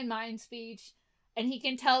talking in mind speech, and he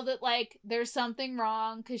can tell that, like, there's something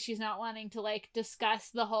wrong, because she's not wanting to, like, discuss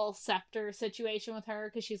the whole scepter situation with her,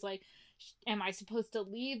 because she's like, am I supposed to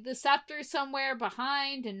leave the scepter somewhere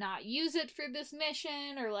behind and not use it for this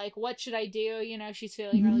mission? Or, like, what should I do? You know, she's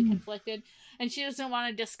feeling really conflicted. And she doesn't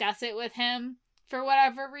want to discuss it with him for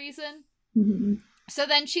whatever reason. Mm-hmm. So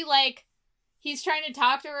then she, like, he's trying to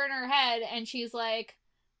talk to her in her head, and she's like,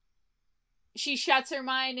 she shuts her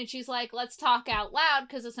mind, and she's like, let's talk out loud,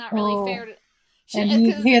 because it's not really fair to... And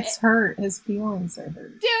he gets hurt. His feelings are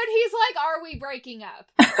hurt. Dude, he's like, are we breaking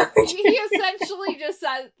up? He essentially just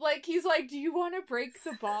said, like, he's like, do you want to break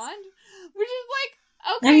the bond? Which is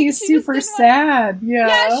like, okay. And he's super sad. Yeah,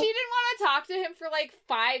 she didn't want to talk to him for like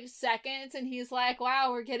 5 seconds, and he's like, wow,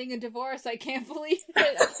 we're getting a divorce. I can't believe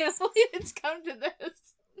it. I can't believe it's come to this.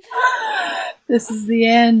 This is the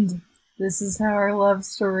end. This is how our love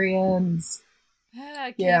story ends.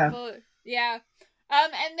 I can't believe. Yeah.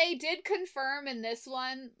 And they did confirm in this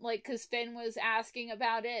one, like, because Finn was asking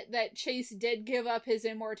about it, that Chase did give up his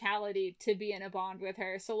immortality to be in a bond with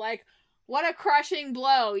her. So, like, what a crushing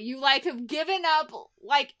blow. You, like, have given up,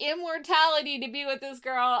 like, immortality to be with this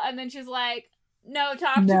girl, and then she's like, no,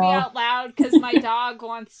 talk to me out loud, because my dog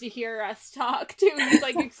wants to hear us talk, too. And he's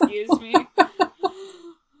like, excuse me.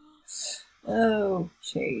 Oh,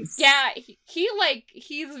 Chase. Yeah,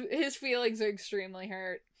 his feelings are extremely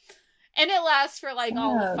hurt. And it lasts for, like,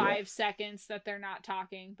 all the 5 seconds that they're not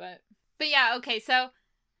talking, but yeah, okay, so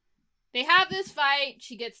they have this fight.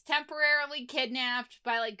 She gets temporarily kidnapped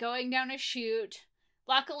by, like, going down a chute.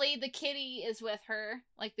 luckily the kitty is with her.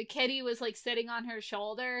 Like, the kitty was, like, sitting on her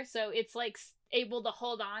shoulder, so it's, like, able to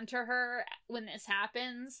hold on to her when this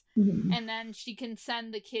happens. Mhm. And then she can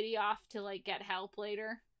send the kitty off to, like, get help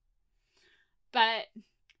later. But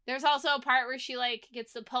there's also a part where she, like,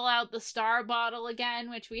 gets to pull out the star bottle again,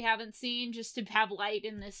 which we haven't seen, just to have light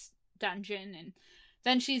in this dungeon. And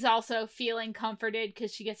then she's also feeling comforted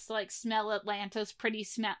because she gets to, like, smell Atlanta's pretty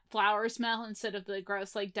flower smell instead of the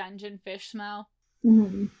gross, like, dungeon fish smell.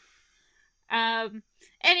 Mhm.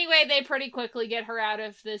 Anyway, they pretty quickly get her out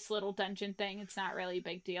of this little dungeon thing. It's not really a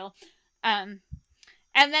big deal.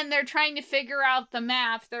 And then they're trying to figure out the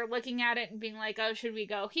map. They're looking at it and being like, oh, should we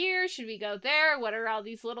go here? Should we go there? What are all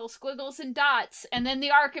these little squiggles and dots? And then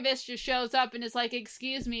the archivist just shows up and is like,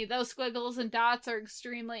 excuse me, those squiggles and dots are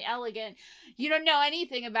extremely elegant. You don't know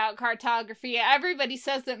anything about cartography. Everybody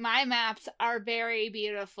says that my maps are very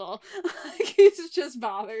beautiful. He's just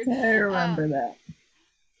bothered. I remember that.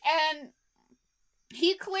 And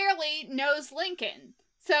he clearly knows Lincoln.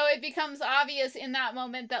 So it becomes obvious in that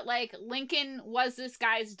moment that, like, Lincoln was this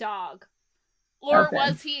guy's dog. Or Okay.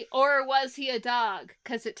 was he a dog?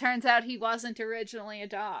 Because it turns out he wasn't originally a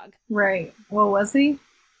dog. Right. What was he?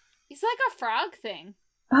 He's like a frog thing.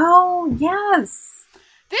 Oh, yes.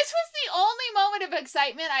 This was the only moment of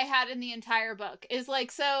excitement I had in the entire book. Is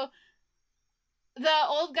like, so the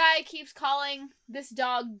old guy keeps calling this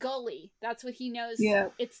dog Gully. That's what he knows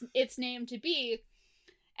its name to be.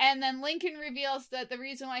 And then Lincoln reveals that the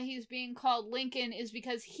reason why he's being called Lincoln is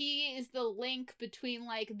because he is the link between,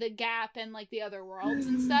 like, the gap and, like, the other worlds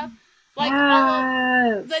and stuff. Like,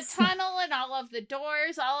 all of the tunnel and all of the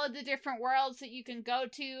doors, all of the different worlds that you can go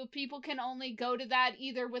to, people can only go to that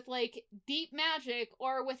either with, like, deep magic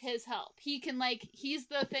or with his help. He can, like, he's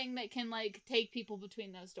the thing that can, like, take people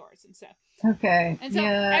between those doors and stuff. Okay. And so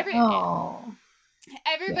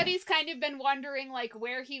everybody's kind of been wondering, like,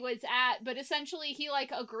 where he was at, but essentially he,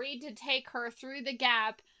 like, agreed to take her through the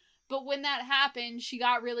gap, but when that happened, she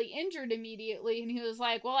got really injured immediately, and he was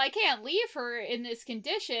like, well, I can't leave her in this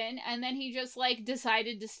condition, and then he just, like,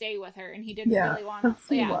 decided to stay with her, and he didn't really want to.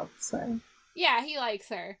 He loves her. Yeah, he likes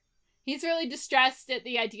her. He's really distressed at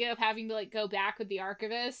the idea of having to, like, go back with the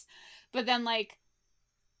archivist, but then, like,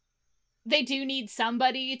 they do need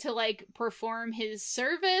somebody to, like, perform his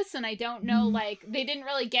service, and I don't know, like, they didn't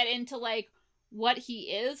really get into, like, what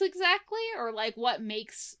he is exactly, or, like, what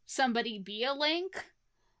makes somebody be a Link.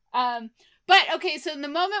 But, okay, so in the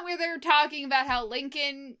moment where they're talking about how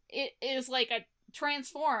Lincoln is, like, a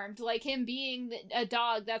transformed, like, him being a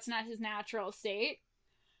dog, that's not his natural state,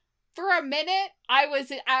 for a minute, I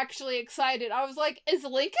was actually excited. I was like, is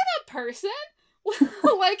Lincoln a person?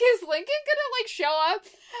 Like, is Lincoln gonna, like, show up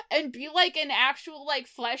and be, like, an actual, like,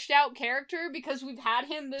 fleshed out character because we've had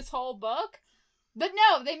him this whole book? But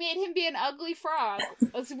no, they made him be an ugly frog.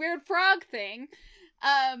 This weird frog thing.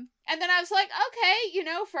 And then I was like, okay, you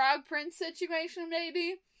know, Frog Prince situation,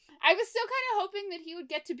 maybe. I was still kind of hoping that he would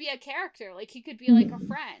get to be a character. Like, he could be, like, a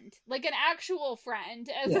friend. Like, an actual friend,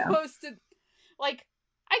 as opposed to, like,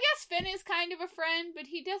 I guess Finn is kind of a friend, but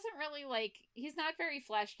he doesn't really, like, he's not very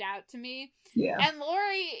fleshed out to me. Yeah. And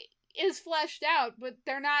Lori is fleshed out, but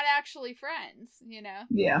they're not actually friends, you know?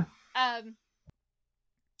 Yeah.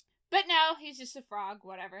 But no, he's just a frog,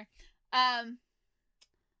 whatever. And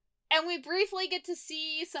we briefly get to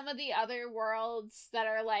see some of the other worlds that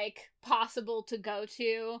are, like, possible to go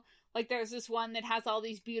to. Like, there's this one that has all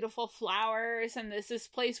these beautiful flowers, and there's this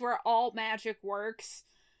place where all magic works.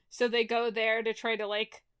 So they go there to try to,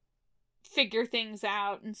 like, figure things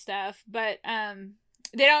out and stuff. But,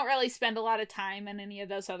 they don't really spend a lot of time in any of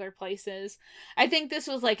those other places. I think this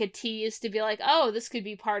was, like, a tease to be like, oh, this could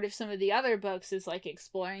be part of some of the other books, is, like,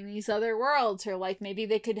 exploring these other worlds. Or, like, maybe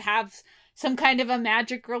they could have some kind of a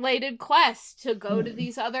magic-related quest to go to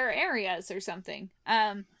these other areas or something.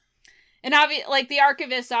 And, like, the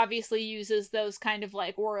Archivist obviously uses those kind of,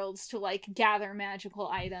 like, worlds to, like, gather magical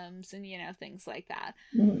items and, you know, things like that.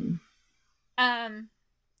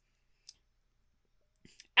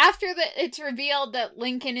 After it's revealed that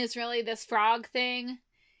Lincoln is really this frog thing,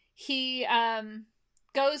 he,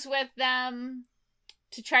 goes with them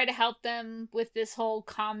to try to help them with this whole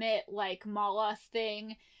comet, like, Moloth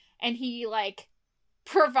thing, and he, like,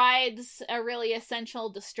 provides a really essential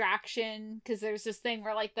distraction, because there's this thing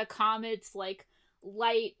where, like, the comet's, like,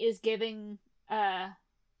 light is giving,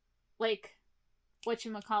 like,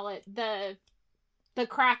 whatchamacallit, the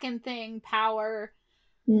Kraken thing power,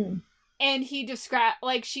 and he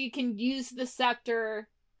like, she can use the scepter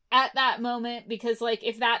at that moment, because, like,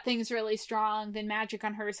 if that thing's really strong, then magic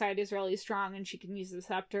on her side is really strong, and she can use the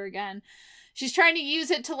scepter again. She's trying to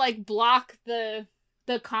use it to, like, block the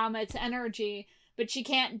comet's energy, but she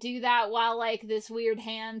can't do that while, like, this weird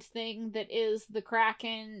hand thing that is the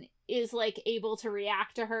Kraken is, like, able to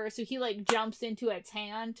react to her. So he, like, jumps into its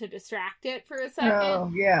hand to distract it for a second.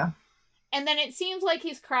 Oh, yeah. And then it seems like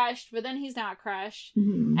he's crushed, but then he's not crushed.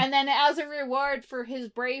 Mm-hmm. And then as a reward for his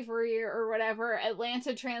bravery or whatever,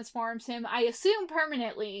 Atlanta transforms him, I assume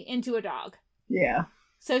permanently, into a dog. Yeah.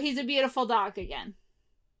 So he's a beautiful dog again.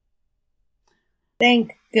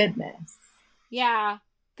 Thank goodness. Yeah.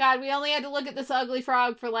 God, we only had to look at this ugly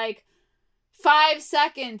frog for like 5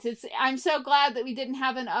 seconds. I'm so glad that we didn't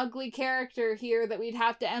have an ugly character here that we'd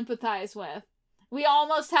have to empathize with. We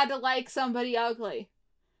almost had to like somebody ugly.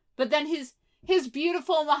 But then his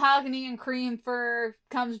beautiful mahogany and cream fur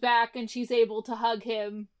comes back and she's able to hug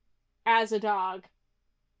him as a dog.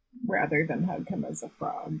 Rather than hug him as a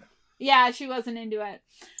frog. Yeah, she wasn't into it.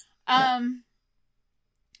 That's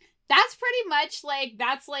pretty much, like,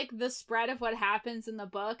 that's, like, the spread of what happens in the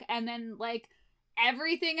book, and then, like,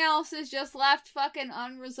 everything else is just left fucking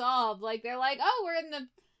unresolved. Like, they're like, oh, we're in the...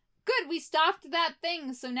 Good, we stopped that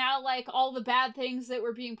thing, so now, like, all the bad things that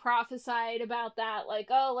were being prophesied about that, like,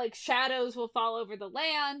 oh, like, shadows will fall over the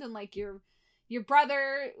land, and, like, your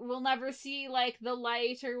brother will never see, like, the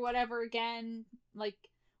light or whatever again. Like,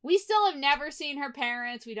 we still have never seen her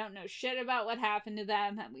parents. We don't know shit about what happened to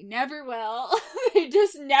them, and we never will. They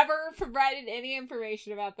just never provided any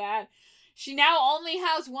information about that. She now only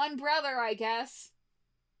has one brother, I guess.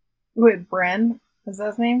 Wait, Bren? Is that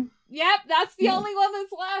his name? Yep, that's the only one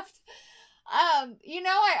that's left. I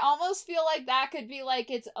almost feel like that could be, like,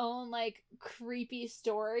 its own, like, creepy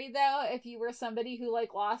story, though, if you were somebody who,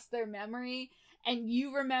 like, lost their memory, and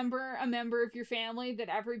you remember a member of your family that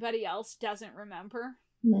everybody else doesn't remember.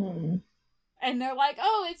 Mm. And they're like,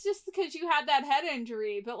 oh, it's just because you had that head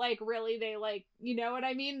injury. But, like, really, they, like, you know what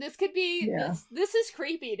I mean? This could be, this is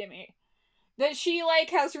creepy to me. That she,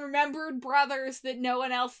 like, has remembered brothers that no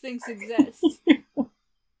one else thinks exist.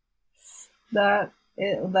 That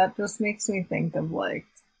just makes me think of, like,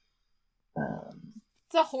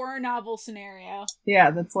 it's a horror novel scenario.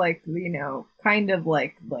 Yeah, that's, like, you know, kind of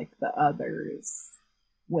like The Others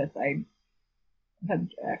with, I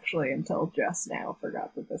had actually until just now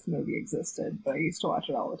forgot that this movie existed, but I used to watch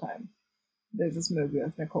it all the time. There's this movie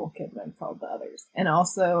with Nicole Kidman called The Others. And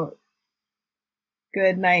also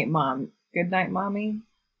Good Night Mommy.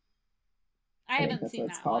 I haven't seen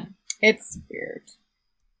that one. It's weird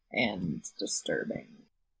and disturbing.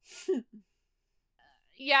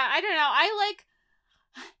 Yeah, I don't know.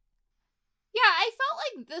 I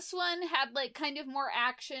felt like this one had, like, kind of more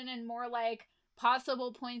action and more, like,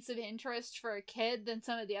 possible points of interest for a kid than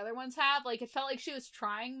some of the other ones have. Like, it felt like she was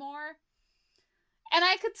trying more. And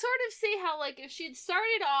I could sort of see how, like, if she'd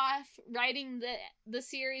started off writing the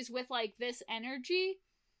series with, like, this energy,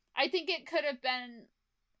 I think it could have been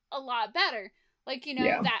a lot better. Like, you know,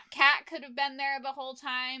 that cat could have been there the whole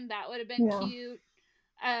time. That would have been cute.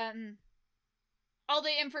 All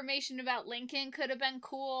the information about Lincoln could have been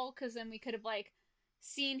cool, because then we could have, like,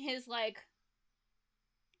 seen his, like,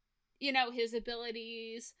 you know, his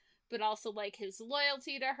abilities, but also, like, his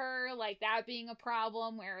loyalty to her, like, that being a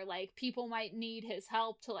problem where, like, people might need his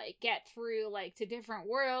help to, like, get through, like, to different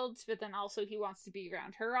worlds, but then also he wants to be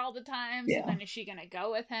around her all the time, so then is she gonna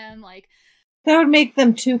go with him? Like, that would make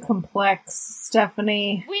them too complex,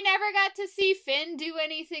 Stephanie. We never got to see Finn do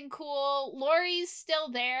anything cool. Laurie's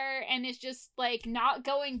still there and is just, like, not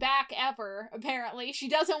going back ever, apparently. She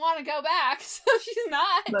doesn't want to go back, so she's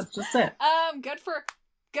not. That's just it. Good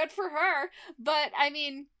for her. But, I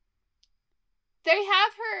mean, they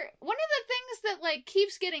have her... One of the things that, like,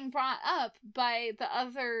 keeps getting brought up by the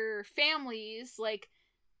other families, like,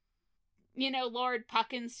 you know, Lord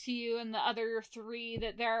Puckenspew and the other three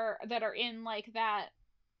that are in, like, that,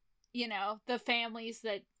 you know, the families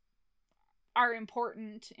that are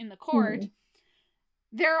important in the court,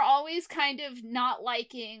 they're always kind of not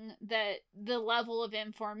liking the level of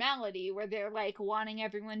informality where they're, like, wanting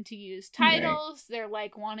everyone to use titles, they're,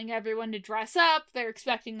 like, wanting everyone to dress up, they're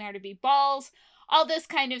expecting there to be balls, all this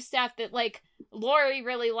kind of stuff that, like, Laurie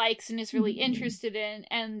really likes and is really interested in,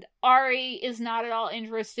 and Ari is not at all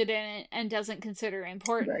interested in it and doesn't consider it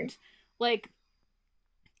important. Right. Like,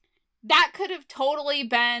 that could have totally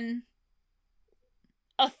been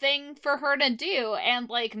a thing for her to do and,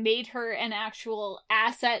 like, made her an actual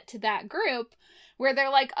asset to that group, where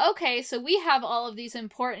they're like, okay, so we have all of these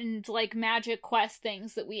important, like, magic quest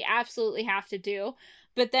things that we absolutely have to do,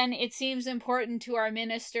 but then it seems important to our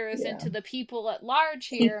ministers and to the people at large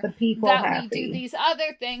here that happy. We do these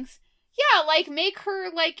other things. Yeah, like, make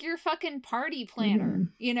her, like, your fucking party planner,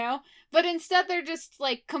 you know? But instead they're just,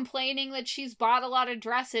 like, complaining that she's bought a lot of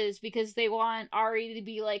dresses because they want Ari to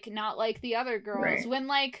be, like, not like the other girls. Right. When,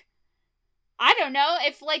 like, I don't know,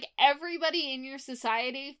 if, like, everybody in your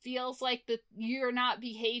society feels like that you're not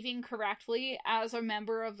behaving correctly as a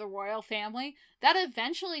member of the royal family, that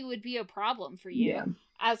eventually would be a problem for you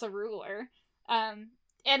as a ruler. And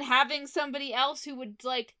having somebody else who would,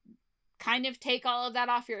 like, kind of take all of that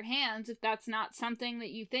off your hands, if that's not something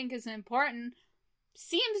that you think is important,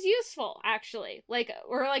 seems useful, actually. Like,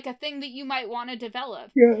 or like a thing that you might want to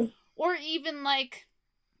develop. Yeah. Or even, like,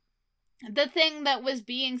 the thing that was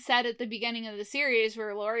being said at the beginning of the series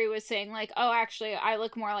where Laurie was saying, like, oh, actually, I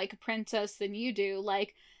look more like a princess than you do.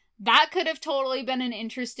 Like, that could have totally been an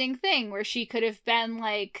interesting thing where she could have been,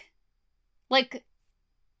 like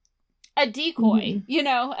a decoy, you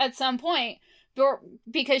know, at some point.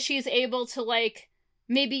 Because she's able to, like,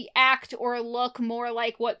 maybe act or look more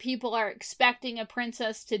like what people are expecting a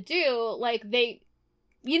princess to do. Like,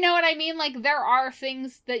 you know what I mean? Like, there are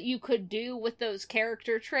things that you could do with those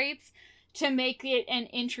character traits to make it an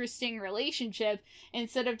interesting relationship,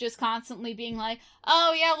 instead of just constantly being like,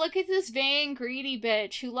 oh yeah, look at this vain, greedy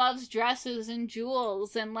bitch who loves dresses and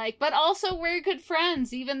jewels, and, like, but also we're good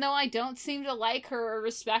friends, even though I don't seem to like her or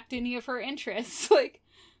respect any of her interests. Like,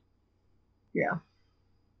 yeah.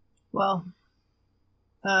 Well,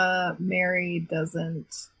 Mary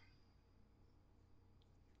doesn't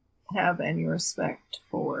have any respect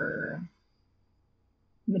for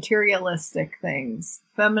materialistic things.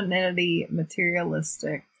 Femininity,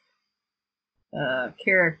 materialistic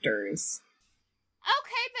characters.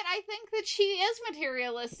 Okay, but I think that she is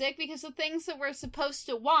materialistic because the things that we're supposed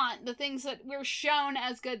to want, the things that we're shown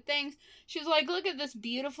as good things, she's like, look at this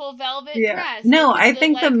beautiful velvet dress. No, I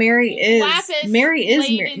think that Mary is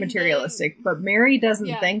laden materialistic, but Mary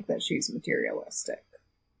doesn't think that she's materialistic.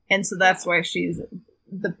 And so that's why she's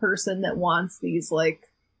the person that wants these, like,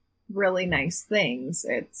 really nice things.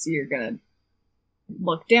 You're gonna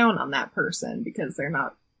look down on that person because they're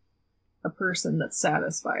not a person that's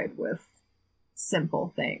satisfied with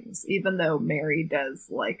simple things, even though Mary does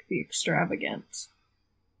like the extravagant.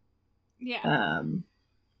 Yeah.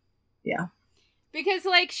 Because,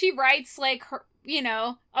 like, she writes, like, her, you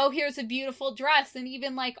know, oh, here's a beautiful dress, and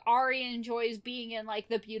even, like, Ari enjoys being in, like,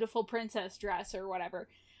 the beautiful princess dress or whatever.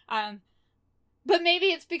 But maybe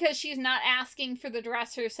it's because she's not asking for the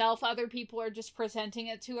dress herself. Other people are just presenting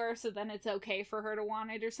it to her, so then it's okay for her to want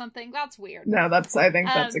it or something. That's weird. No, I think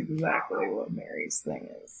that's exactly what Mary's thing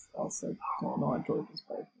is. Also, don't know what George's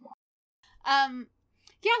part. Yeah,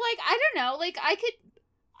 like, I don't know. Like, I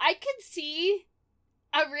could see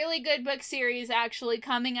a really good book series actually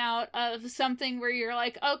coming out of something where you're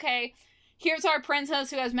like, okay, here's our princess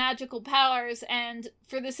who has magical powers, and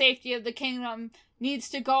for the safety of the kingdom needs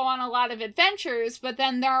to go on a lot of adventures, but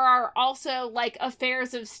then there are also, like,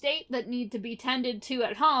 affairs of state that need to be tended to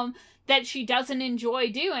at home that she doesn't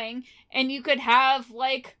enjoy doing, and you could have,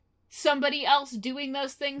 like, somebody else doing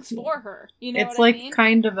those things for her. You know, it's what like I mean?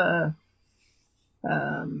 Kind of a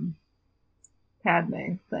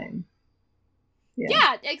Padme thing.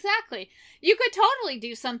 Yeah, exactly. You could totally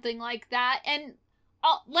do something like that, and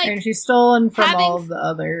like, and she's stolen from all of the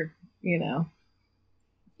other, you know.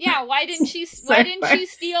 Yeah, why didn't she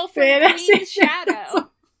steal from Queen's shadow?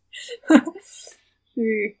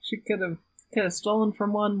 she could have stolen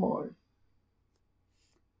from one more.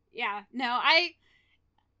 Yeah, no, that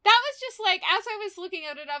was just like, as I was looking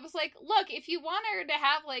at it, I was like, look, if you want her to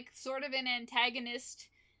have, like, sort of an antagonist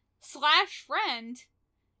 / friend,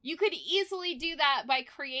 you could easily do that by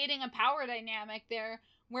creating a power dynamic there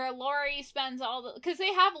where Laurie spends because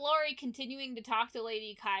they have Laurie continuing to talk to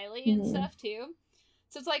Lady Kylie and stuff too.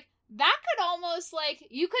 So it's like, that could almost, like,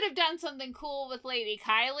 you could have done something cool with Lady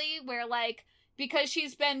Kylie where, like, because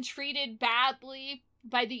she's been treated badly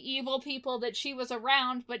by the evil people that she was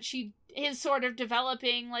around, but she is sort of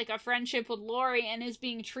developing, like, a friendship with Laurie and is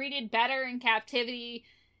being treated better in captivity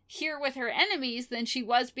here with her enemies than she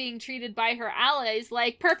was being treated by her allies.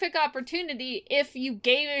 Like, perfect opportunity, if you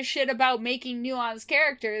gave a shit about making nuanced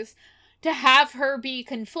characters, to have her be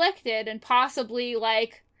conflicted and possibly,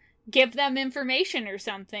 like, give them information or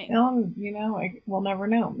something. You know, we'll never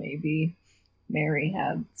know. Maybe Mary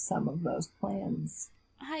had some of those plans.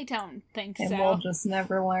 I don't think so. And we'll just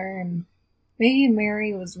never learn. Maybe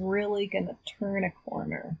Mary was really gonna turn a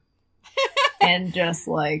corner and just,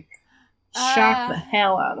 like, shock the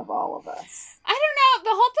hell out of all of us. I don't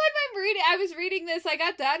know. The whole time I was reading this, I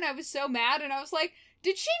got done, I was so mad, and I was like,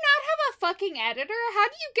 did she not have a fucking editor? How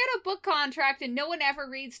do you get a book contract and no one ever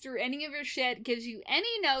reads through any of your shit, gives you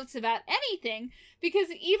any notes about anything? Because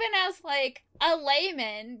even as, like, a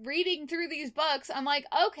layman reading through these books, I'm like,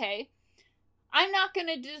 okay, I'm not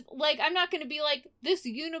gonna be like, this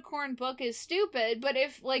unicorn book is stupid, but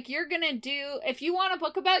if, like, if you want a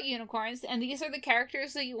book about unicorns, and these are the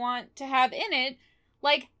characters that you want to have in it,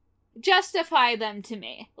 like, justify them to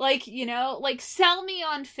me. Like, you know, like, sell me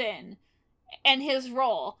on Finn and his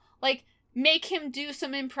role. Like, make him do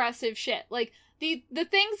some impressive shit. Like, the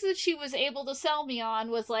things that she was able to sell me on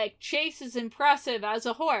was, like, Chase is impressive as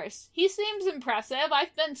a horse. He seems impressive.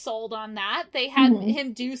 I've been sold on that. They had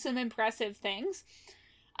him do some impressive things.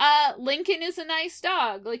 Lincoln is a nice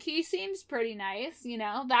dog. Like, he seems pretty nice, you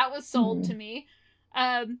know? That was sold to me.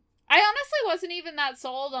 I honestly wasn't even that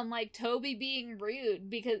sold on, like, Toby being rude,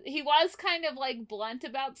 because he was kind of, like, blunt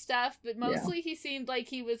about stuff, but mostly he seemed like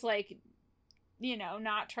he was, like, you know,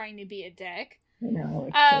 not trying to be a dick.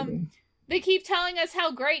 They keep telling us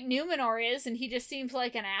how great Numenor is, and he just seems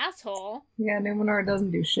like an asshole. Yeah, Numenor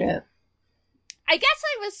doesn't do shit. I guess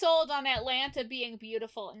I was sold on Atlanta being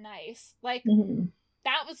beautiful and nice. Like,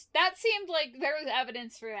 that seemed like there was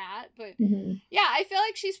evidence for that, but yeah, I feel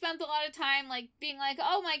like she spent a lot of time, like, being like,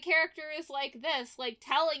 oh, my character is like this, like,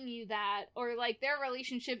 telling you that, or, like, their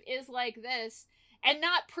relationship is like this, and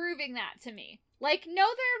not proving that to me. Like, no,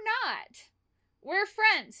 they're not. We're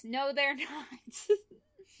friends. No, they're not.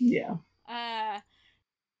 Yeah. I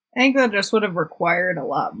think that just would have required a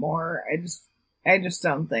lot more. I just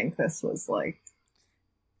don't think this was, like,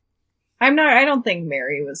 I don't think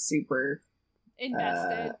Mary was super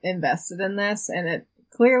invested in this, and it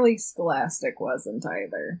clearly Scholastic wasn't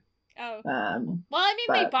either. Oh. Well, I mean,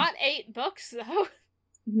 they bought 8 books, though.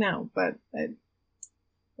 No, but it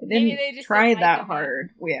didn't try that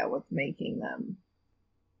hard, with making them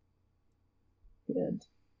good.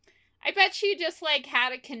 I bet she just, like,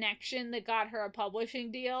 had a connection that got her a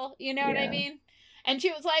publishing deal, you know what I mean? And she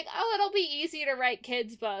was like, oh, it'll be easy to write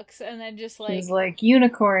kids' books, and then just, like... She was like,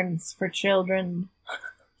 unicorns for children.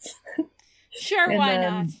 Sure, and why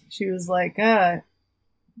not? She was like,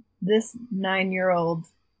 this 9-year-old,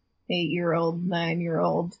 8-year-old,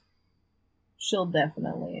 9-year-old, she'll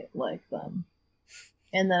definitely like them.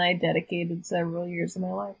 And then I dedicated several years of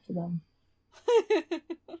my life to them.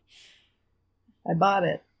 I bought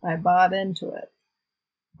it. I bought into it.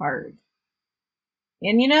 Hard.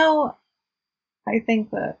 And you know, I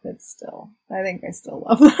think I still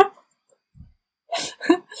love them.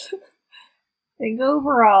 I think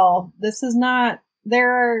overall, this is not,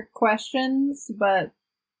 there are questions, but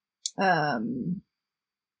I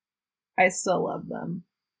still love them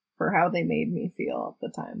for how they made me feel at the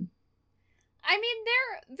time. I mean,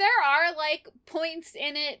 there are, like, points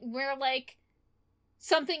in it where, like,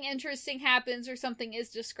 something interesting happens or something is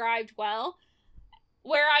described well,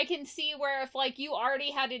 where I can see where if, like, you already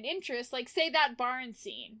had an interest, like, say that barn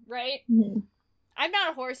scene, right? I'm not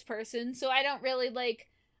a horse person, so I don't really, like,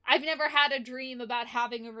 I've never had a dream about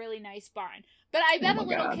having a really nice barn. But I bet a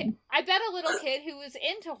little kid who was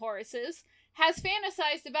into horses has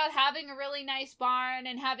fantasized about having a really nice barn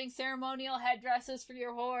and having ceremonial headdresses for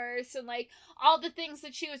your horse and, like, all the things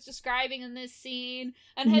that she was describing in this scene,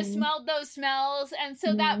 and has smelled those smells, and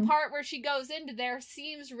so that part where she goes into there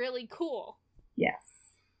seems really cool.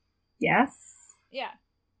 Yes. Yes. Yeah.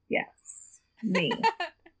 Yes. Me.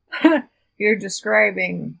 You're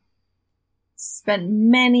describing, spent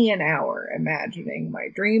many an hour imagining my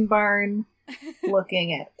dream barn,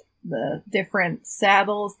 looking at the different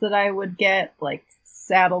saddles that I would get, like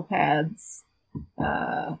saddle pads,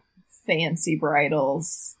 fancy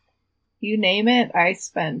bridles, you name it. I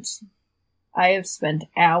have spent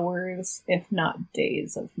hours, if not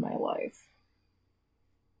days of my life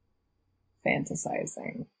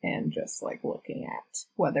fantasizing and just, like, looking at,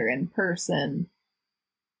 whether in person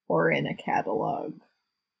or in a catalog.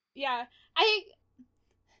 Yeah,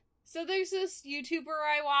 so there's this YouTuber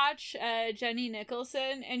I watch, Jenny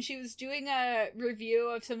Nicholson, and she was doing a review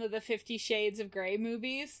of some of the 50 Shades of Grey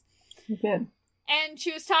movies. Good. And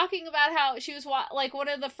she was talking about how she was, like, one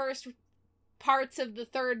of the first parts of the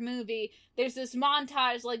third movie, there's this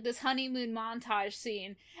montage, like, this honeymoon montage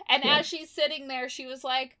scene. And as she's sitting there, she was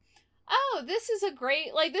like, oh, this is a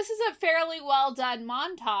fairly well done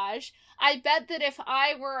montage. I bet that if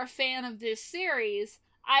I were a fan of this series,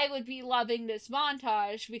 I would be loving this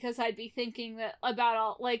montage, because I'd be thinking that about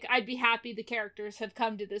all, like, I'd be happy the characters have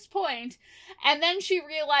come to this point. And then she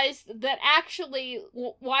realized that actually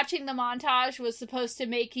watching the montage was supposed to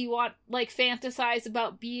make you want, like, fantasize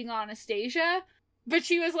about being Anastasia. But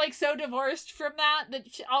she was, like, so divorced from that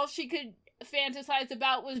all she could fantasized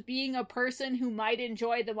about was being a person who might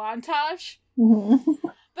enjoy the montage. Mhm.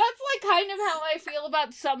 That's, like, kind of how I feel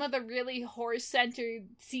about some of the really horse-centered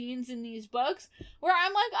scenes in these books, where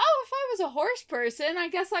I'm like, oh, if I was a horse person, I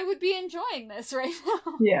guess I would be enjoying this right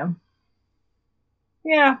now. Yeah.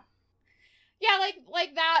 Yeah. Yeah,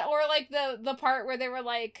 like that, or, like, the part where they were,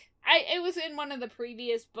 like, it was in one of the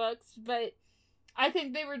previous books, but I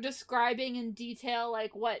think they were describing in detail,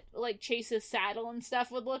 like, what, like, Chase's saddle and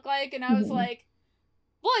stuff would look like, and I was like,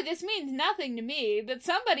 boy, this means nothing to me, but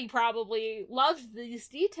somebody probably loved these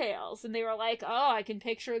details, and they were like, oh, I can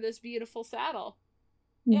picture this beautiful saddle.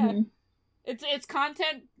 Yeah. It's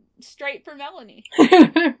content straight for Melanie.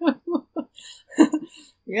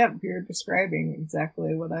 Yep, you're describing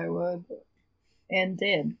exactly what I would and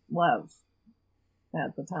did love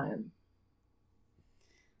at the time.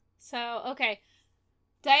 So, okay.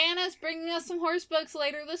 Diana's bringing us some horse books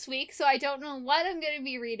later this week, so I don't know what I'm going to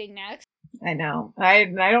be reading next. I know. I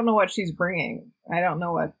don't know what she's bringing. I don't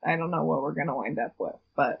know what we're gonna wind up with,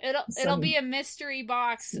 but it'll be a mystery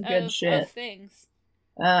box of things.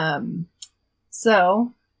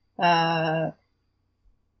 So,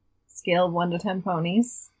 scale of 1 to 10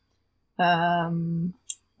 ponies.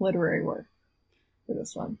 Literary work for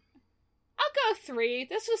this one. I'll go 3.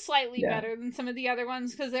 This was slightly better than some of the other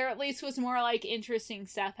ones because there at least was more like interesting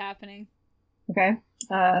stuff happening. Okay.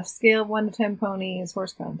 Scale of 1 to 10 ponies,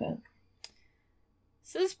 horse content.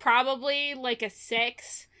 So this is probably like a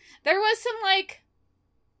 6. There was some like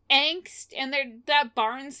angst, and that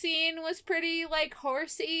barn scene was pretty like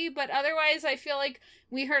horsey, but otherwise I feel like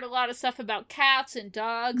we heard a lot of stuff about cats and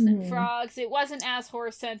dogs and frogs. It wasn't as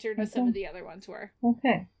horse centered as some of the other ones were.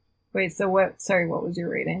 Okay. Wait, so what was your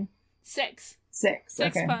rating? 6. 6.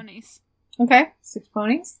 6 okay. ponies. Okay. 6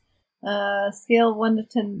 ponies. Scale of 1 to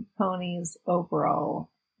 10 ponies, overall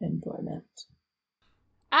enjoyment.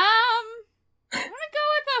 I'm gonna go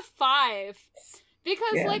with a 5.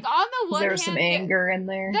 Because, like, on the one hand... There was some anger in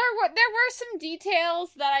there. There were some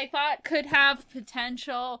details that I thought could have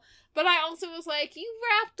potential, but I also was like, you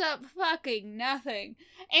wrapped up fucking nothing.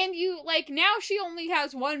 And you, like, now she only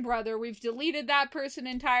has one brother. We've deleted that person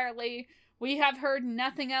entirely. We have heard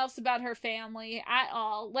nothing else about her family at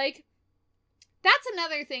all. Like, that's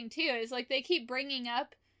another thing, too, is, like, they keep bringing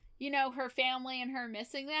up, you know, her family and her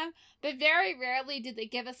missing them, but very rarely did they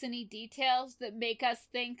give us any details that make us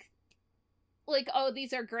think, like, oh,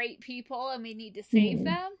 these are great people and we need to save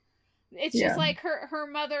them. It's just like her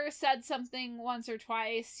mother said something once or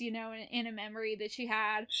twice, you know, in a memory that she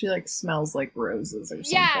had. She, like, smells like roses or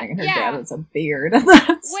something. Yeah, and her yeah. dad has a beard.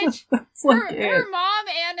 Which, that's her mom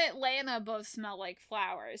and Atlanta both smell like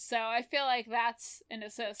flowers. So I feel like that's an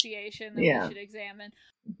association that we should examine.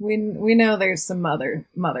 We know there's some mother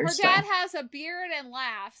her stuff. Her dad has a beard and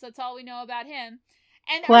laughs. That's all we know about him.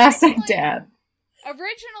 And classic dad.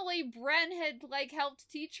 Originally, Bren had, like, helped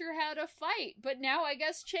teach her how to fight, but now I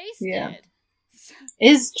guess Chase did.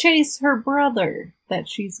 Is Chase her brother that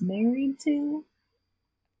she's married to?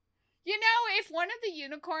 You know, if one of the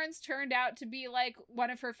unicorns turned out to be, like,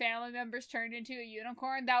 one of her family members turned into a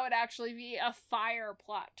unicorn, that would actually be a fire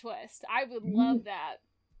plot twist. I would love that.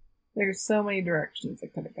 There's so many directions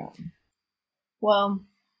it could have gone. Well...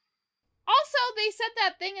 Also, they said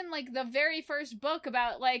that thing in, like, the very first book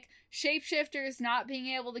about, like, shapeshifters not being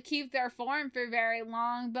able to keep their form for very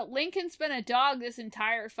long, but Lincoln's been a dog this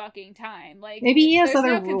entire fucking time. Like, maybe he has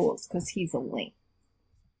other rules, because he's a Link.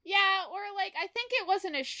 Yeah, or, like, I think it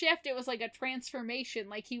wasn't a shift, it was, like, a transformation.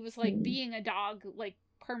 Like, he was, like, being a dog, like,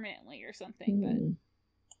 permanently or something,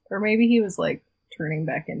 but... Or maybe he was, like, turning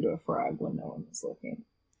back into a frog when no one was looking.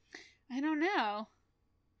 I don't know.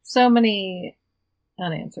 So many...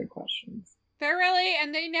 unanswered questions. They're really,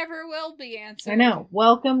 and they never will be answered. I know.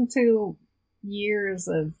 Welcome to years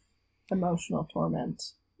of emotional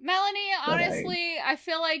torment. Melanie, honestly, I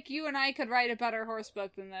feel like you and I could write a better horse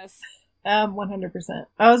book than this. 100%.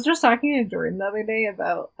 I was just talking to Jordan the other day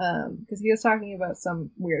about, because he was talking about some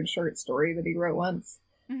weird short story that he wrote once.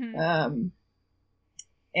 And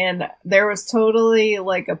there was totally,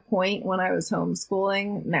 like, a point when I was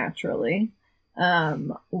homeschooling, naturally,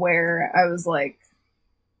 where I was like,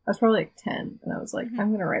 I was probably like 10, and I was like, I'm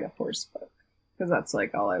going to write a horse book, because that's,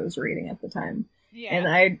 like, all I was reading at the time. Yeah. And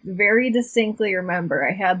I very distinctly remember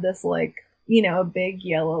I had this, like, you know, a big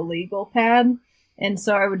yellow legal pad, and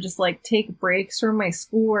so I would just, like, take breaks from my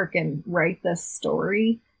schoolwork and write this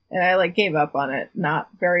story, and I, like, gave up on it not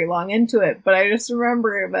very long into it, but I just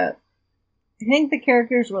remember that I think the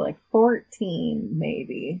characters were, like, 14,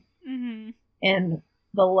 maybe, and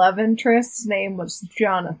the love interest's name was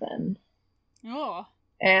Jonathan. Oh.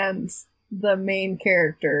 And the main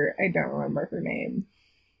character, I don't remember her name.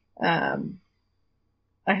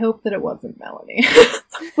 I hope that it wasn't Melanie.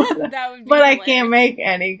 That would be but I hilarious. can't make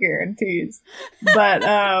any guarantees. But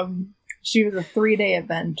she was a 3-day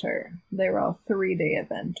eventer. They were all 3-day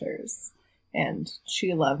eventers. And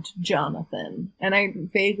she loved Jonathan. And I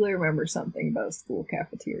vaguely remember something about a school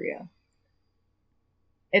cafeteria.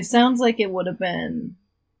 It sounds like it would have been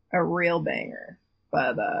a real banger.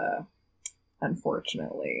 But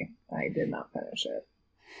unfortunately, I did not finish it.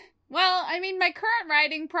 Well, I mean, my current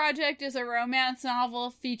writing project is a romance novel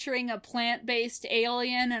featuring a plant-based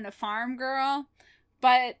alien and a farm girl.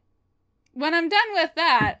 But when I'm done with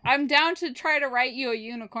that, I'm down to try to write you a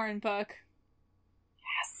unicorn book.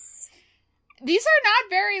 Yes. These are not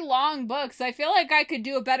very long books. I feel like I could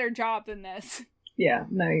do a better job than this. Yeah,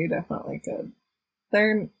 no, you definitely could.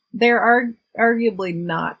 They're arguably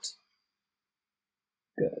not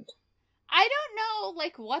good. I don't know,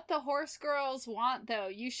 like, what the horse girls want, though.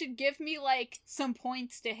 You should give me, like, some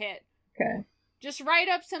points to hit. Okay. Just write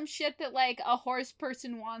up some shit that, like, a horse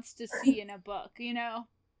person wants to see in a book, you know?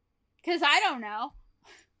 Because I don't know.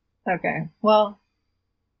 Okay. Well,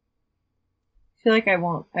 I feel like I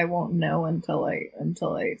won't know until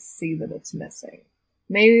I see that it's missing.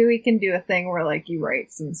 Maybe we can do a thing where, like, you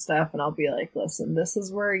write some stuff and I'll be like, listen, this is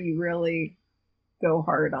where you really go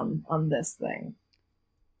hard on this thing.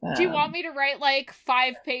 Do you want me to write, like,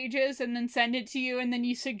 5 pages and then send it to you and then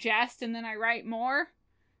you suggest and then I write more?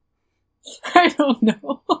 I don't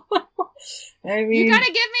know. I mean, You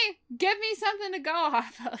gotta give me something to go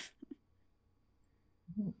off of.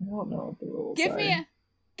 I don't know what the rules Give are. me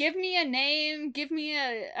a name, give me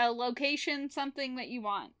a location, something that you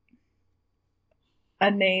want. A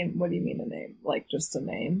name? What do you mean a name? Like just a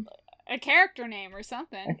name? A character name or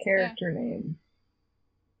something. A character name.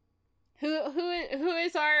 Who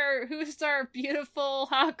is our beautiful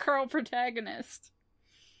hot girl protagonist?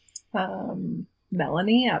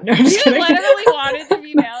 Melanie? No, I'm just You kidding. literally wanted to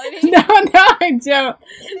be Melanie? No, I don't.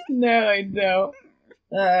 No, I don't.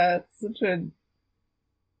 It's such a...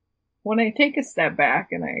 When I take a step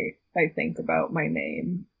back and I think about my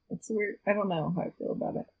name, it's weird. I don't know how I feel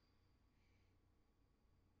about it.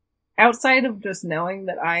 Outside of just knowing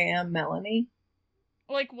that I am Melanie,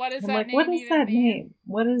 Like, what is I'm that like, name? what is even that mean? name?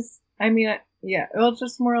 What is... I mean, yeah, well, it's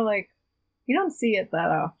just more like, you don't see it that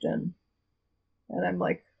often. And I'm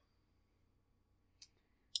like,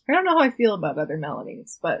 I don't know how I feel about other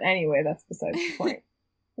Melanies, but anyway, that's besides the point.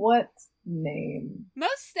 What name?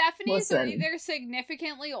 Most Stephanies are Listen. either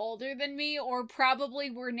significantly older than me or probably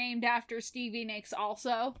were named after Stevie Nicks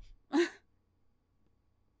also.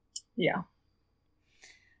 Yeah.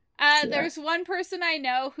 There's one person I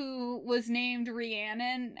know who was named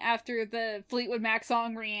Rhiannon after the Fleetwood Mac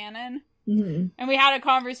song Rhiannon. Mm-hmm. And we had a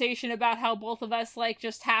conversation about how both of us, like,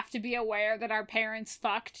 just have to be aware that our parents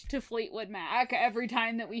fucked to Fleetwood Mac every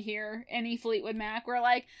time that we hear any Fleetwood Mac. We're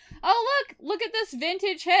like, oh, look at this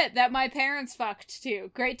vintage hit that my parents fucked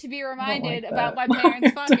to. Great to be reminded about my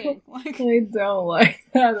parents fucking. I don't like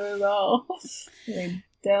that at all. I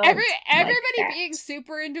don't Everybody like being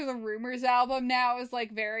super into the Rumors album now is,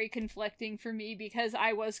 like, very conflicting for me because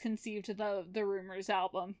I was conceived to the Rumors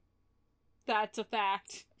album. That's a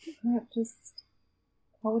fact. that.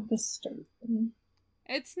 How would this start?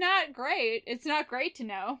 It's not great. It's not great to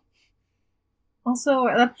know. Also,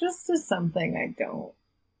 that just is something I don't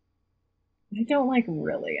like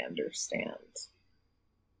really understand.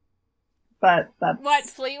 But that's... What,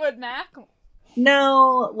 Fleetwood Mac?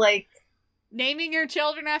 No, like... Naming your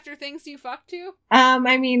children after things you fucked to?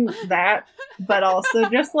 I mean, that, but also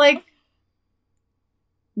just, like,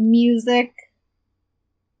 music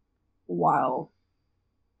while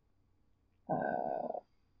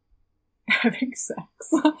having sex.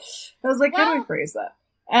 I was like, how do I Well, phrase that?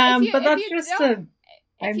 if But that's you just don't-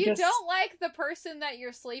 a... If you don't like the person that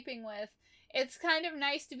you're sleeping with, it's kind of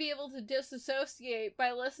nice to be able to disassociate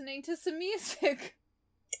by listening to some music.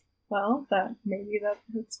 Well, maybe that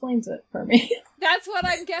explains it for me. That's what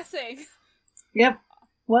I'm guessing. Yep.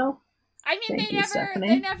 Well, I mean, Thank they you, never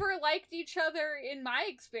Stephanie. liked each other in my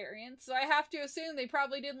experience, so I have to assume they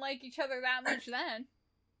probably didn't like each other that much then.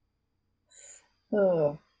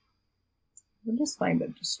 ugh. I just find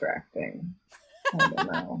it distracting.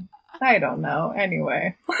 I don't know.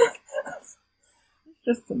 Anyway.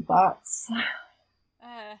 Just some thoughts.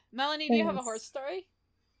 Melanie, do you have a Thanks. horse story?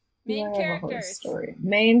 Yeah, Main I have a horse characters. story.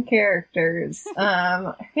 Main characters.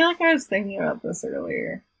 I feel like I was thinking about this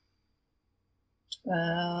earlier.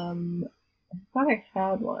 I thought I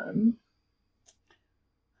had one.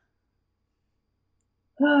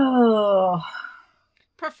 Oh,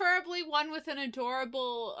 Preferably one with an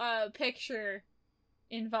adorable picture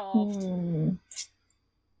involved. Do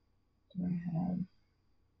I have?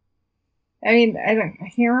 I mean, I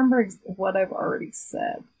can't remember what I've already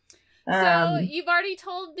said. So you've already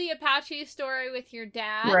told the Apache story with your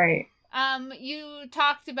dad. Right. You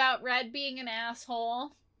talked about Red being an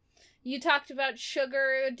asshole. You talked about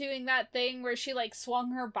Sugar doing that thing where she, like,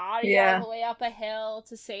 swung her body all the way up a hill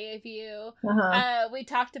to save you. We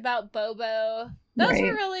talked about Bobo. Those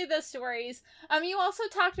were really the stories. You also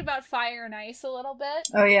talked about Fire and Ice a little bit.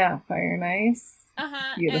 Oh, yeah. Fire and Ice.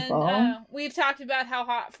 Beautiful. And, we've talked about how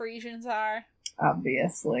hot Frisians are.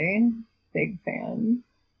 Obviously. Big fan.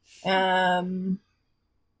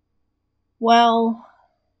 Well,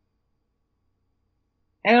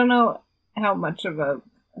 I don't know how much of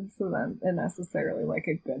necessarily like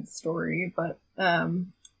a good story, but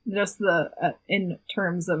just the in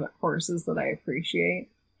terms of horses that I appreciate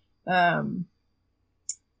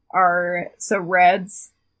are so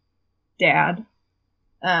Red's dad.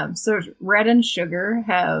 So Red and Sugar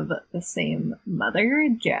have the same mother,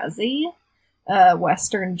 Jazzy.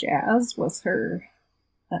 Western Jazz was her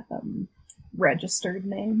registered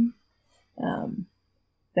name.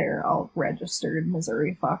 They're all registered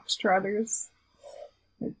Missouri Foxtrotters.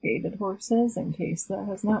 They're gaited horses, in case that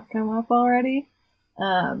has not come up already.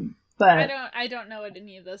 But I don't know what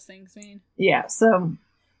any of those things mean. Yeah, so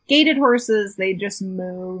gaited horses, they just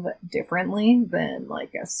move differently than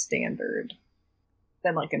like a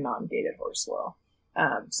non-gaited horse will.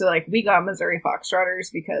 So like we got Missouri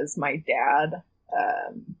Foxtrotters because my dad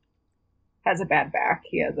has a bad back.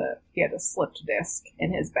 He had a slipped disc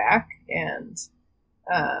in his back, and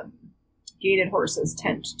gaited horses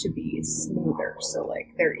tend to be smoother, so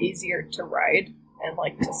like they're easier to ride and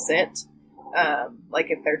like to sit. Like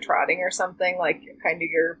if they're trotting or something, like kind of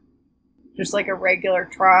your just like a regular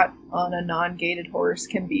trot on a non-gaited horse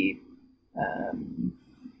can be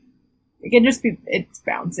it's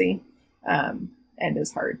bouncy and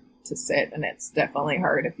is hard to sit, and it's definitely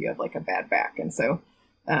hard if you have like a bad back. And so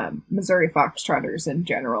Missouri Foxtrotters in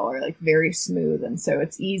general are like very smooth, and so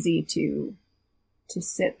it's easy to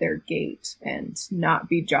sit their gait and not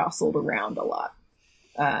be jostled around a lot.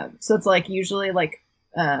 So it's like usually like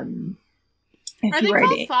are they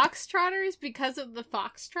called Foxtrotters because of the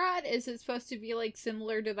foxtrot? Is it supposed to be like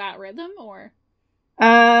similar to that rhythm, or?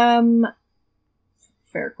 Fair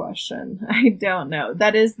question. I don't know.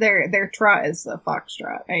 That is their trot is a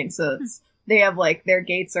foxtrot. I mean, so they have like their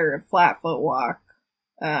gaits are a flat foot walk.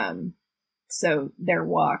 So their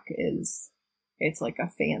walk it's like a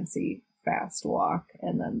fancy fast walk,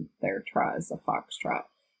 and then their trot is a foxtrot.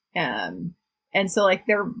 And so like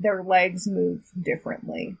their legs move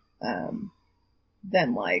differently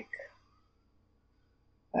than like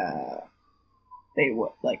they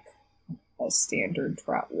would like a standard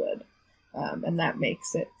trot would. And that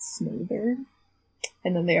makes it smoother.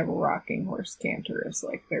 And then they have a rocking horse canter as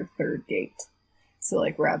like their third gait. So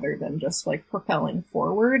like rather than just like propelling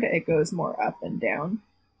forward, it goes more up and down.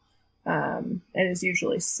 And is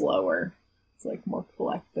usually slower. It's like more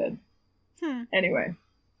collected. Anyway,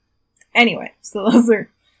 so those are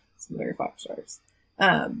Missouri Foxtrotters.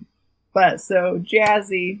 But so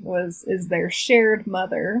Jazzy is their shared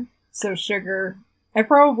mother. So Sugar, I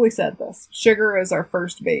probably said this. Sugar is our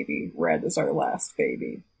first baby. Red is our last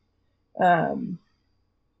baby. And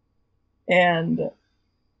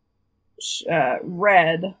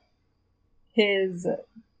Red, his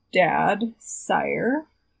dad, Sire,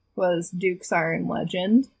 was Duke's Iron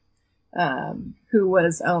Legend, who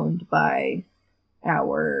was owned by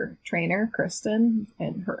our trainer, Kristen,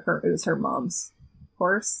 and it was her mom's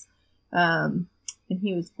horse. And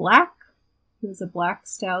he was black. He was a black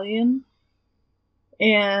stallion.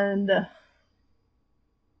 And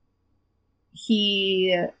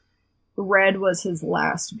Red was his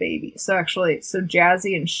last baby. So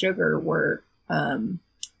Jazzy and Sugar were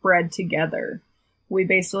bred together. We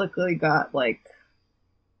basically got like,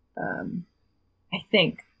 I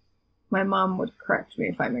think my mom would correct me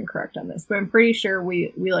if I'm incorrect on this, but I'm pretty sure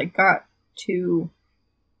we like got 2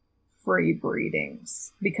 free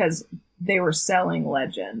breedings because they were selling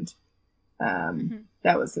Legend.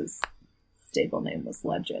 That was his stable name was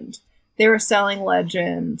Legend. They were selling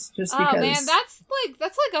Legend just because. Oh man, that's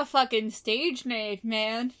like a fucking stage name,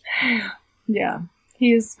 man. Yeah,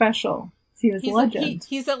 he is special. He's a legend.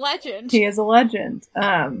 He's a legend. He is a legend.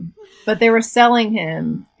 But they were selling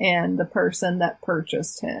him, and the person that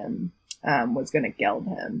purchased him was going to geld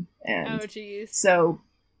him. And oh, jeez. So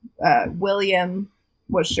William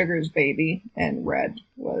was Sugar's baby, and Red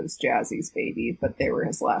was Jazzy's baby, but they were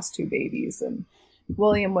his last 2 babies. And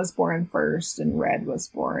William was born first, and Red was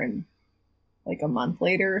born like a month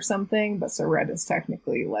later or something. But so Red is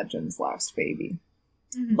technically Legend's last baby.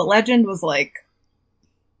 Mm-hmm. But Legend was like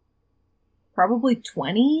probably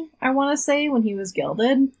 20, I want to say, when he was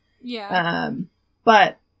gelded. Yeah.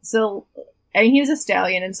 But so, I mean, he was a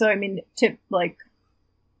stallion, and so, I mean,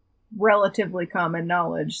 relatively common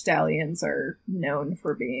knowledge, stallions are known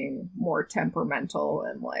for being more temperamental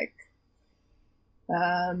and, like,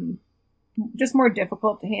 just more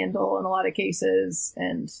difficult to handle in a lot of cases,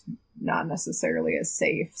 and not necessarily as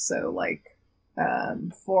safe. So, like,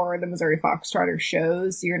 for the Missouri Foxtrotter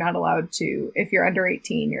shows, you're not allowed to, if you're under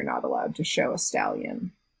 18, you're not allowed to show a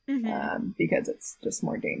stallion, because it's just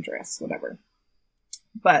more dangerous, whatever.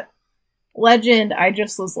 But Legend, I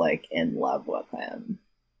just was, like, in love with him,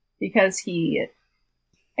 because he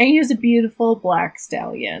was a beautiful black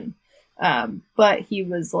stallion, but he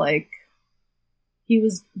was, like, he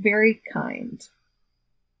was very kind,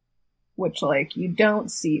 which, like, you don't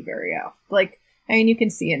see very often. Like, I mean, you can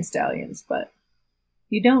see in stallions, but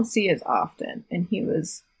you don't see as often. And he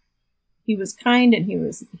was kind, and he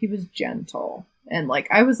was gentle. And, like,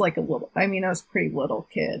 I was like I was a pretty little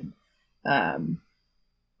kid.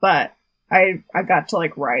 But I got to,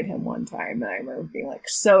 like, ride him one time, and I remember being, like,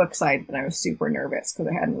 so excited, and I was super nervous because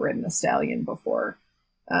I hadn't ridden a stallion before.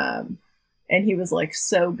 And he was, like,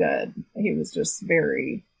 so good. He was just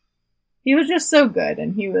so good,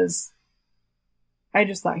 and I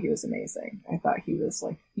just thought he was amazing. I thought he was,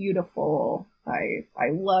 like, beautiful. I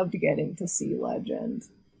loved getting to see Legend.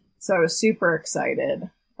 So I was super excited.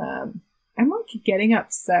 I'm, like, getting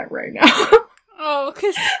upset right now. Oh,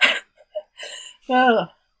 because...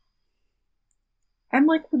 I'm,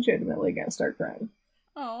 like, legitimately gonna start crying.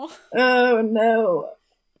 Oh. Oh, no.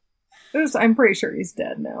 I'm pretty sure he's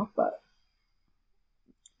dead now, but...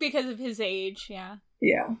 Because of his age, yeah.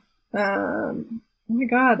 Yeah. Oh my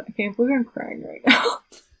god, I can't believe I'm crying right now.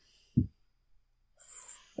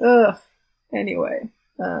 Ugh. Anyway.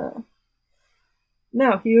 No,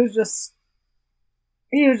 he was just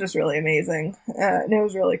really amazing. And it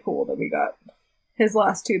was really cool that we got his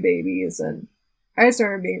last 2 babies, and I just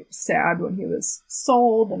remember being sad when he was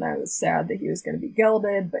sold, and I was sad that he was going to be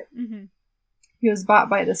gelded, but he was bought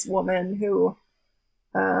by this woman who,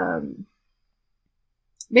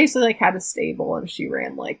 basically, like, had a stable, and she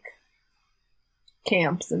ran, like,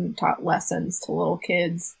 camps and taught lessons to little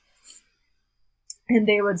kids. And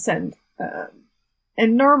they would send,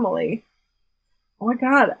 and normally, oh my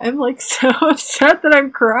god, I'm, like, so upset that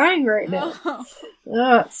I'm crying right now. Oh,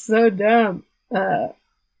 it's so dumb. I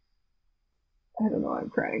don't know why I'm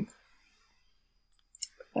crying.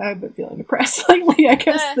 I've been feeling depressed lately. I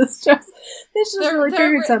guess this just really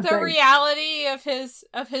triggered something. The reality of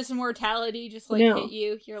his mortality just, like, hit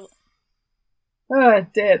you. Oh,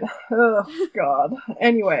 it did. Oh, God.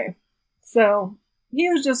 Anyway, so he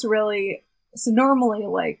was just really... So normally,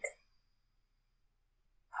 like,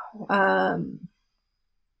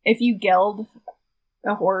 if you geld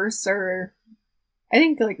a horse, or... I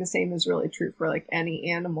think, like, the same is really true for, like, any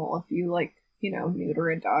animal. If you, like, you know, neuter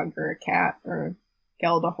a dog or a cat or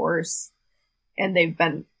geld a horse, and they've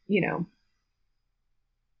been, you know,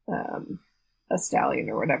 a stallion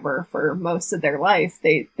or whatever for most of their life,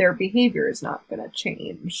 their behavior is not going to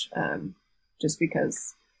change, just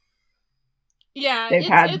because. Yeah,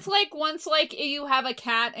 it's like once, like, you have a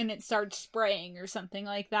cat and it starts spraying or something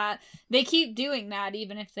like that, they keep doing that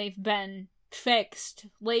even if they've been fixed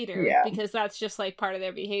later, because that's just, like, part of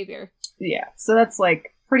their behavior. Yeah, so that's,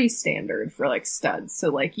 like, pretty standard for, like, studs. So,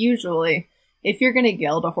 like, usually, if you're going to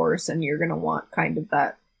geld a horse and you're going to want kind of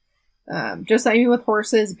that, just I mean with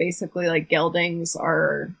horses, basically, like, geldings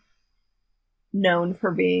are known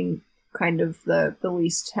for being kind of the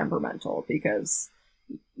least temperamental, because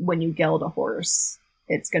when you geld a horse,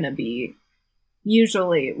 it's going to be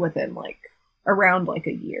usually within, like, around, like,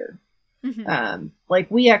 a year.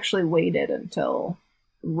 Like, we actually waited until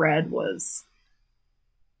Red was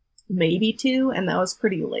maybe 2, and that was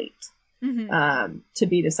pretty late. To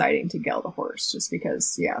be deciding to geld a horse, just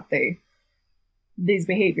because, these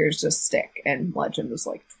behaviors just stick, and Legend was,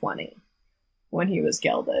 like, 20 when he was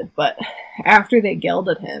gelded. But after they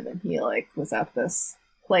gelded him, and he, like, was at this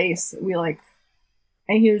place, and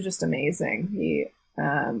he was just amazing. He,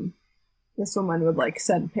 this woman would, like,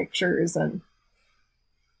 send pictures, and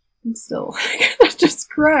I'm still gonna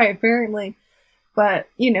just cry, apparently. But,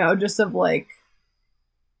 you know, just of, like,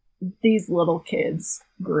 these little kids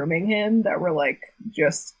grooming him that were, like,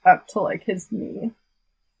 just up to, like, his knee.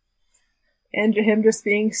 And him just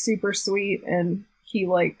being super sweet, and he,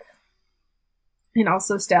 like... And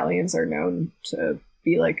also stallions are known to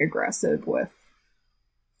be, like, aggressive with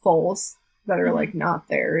foals that are, like, not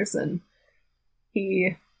theirs, and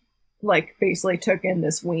he, like, basically took in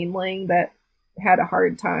this weanling that had a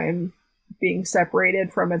hard time being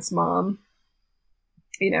separated from its mom,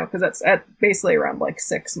 because that's at basically around like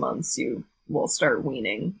 6 months you will start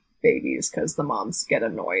weaning babies because the moms get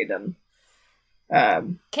annoyed and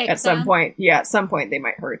at some point they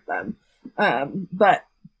might hurt them. But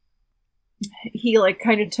he like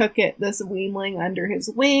kind of took this weanling under his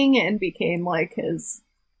wing and became like his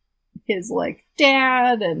like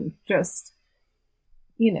dad, and just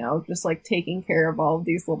just like taking care of all of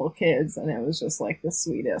these little kids, and it was just like the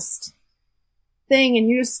sweetest thing. And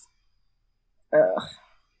you just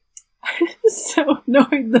I'm so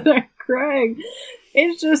annoyed that I'm crying.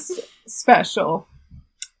 It's just special.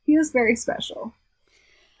 He was very special.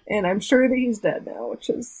 And I'm sure that he's dead now, which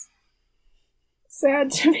is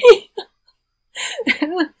sad to me.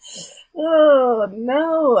 Oh,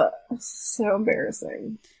 no. So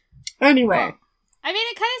embarrassing. Anyway. Well, I mean,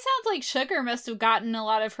 it kind of sounds like Sugar must have gotten a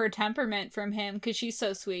lot of her temperament from him, because she's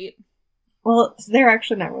so sweet. Well, they're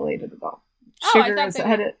actually not related at all. Oh, I thought they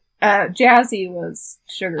were. Jazzy was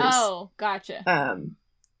Sugar's. Oh, gotcha.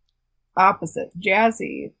 Opposite.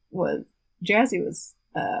 Jazzy was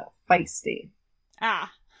feisty.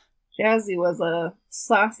 Ah. Jazzy was a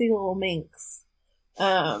saucy little minx.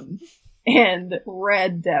 And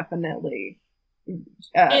Red definitely.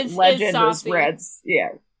 Legend is Red's. Yeah.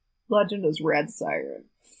 Legend is Red Siren.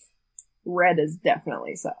 Red is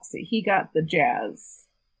definitely saucy. He got the jazz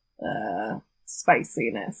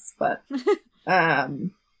spiciness, but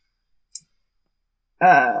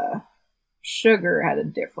Sugar had a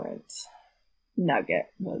different.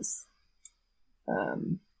 Nugget was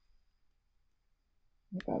oh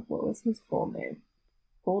God, what was his full name?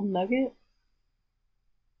 Golden Nugget?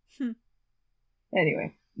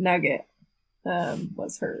 Anyway, Nugget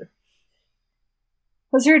was her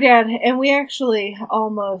dad, and we actually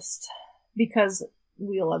almost, because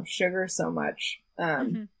we love Sugar so much,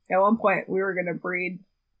 at one point we were gonna breed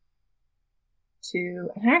to,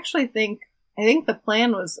 and I think the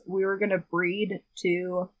plan was we were gonna breed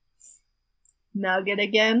to Nugget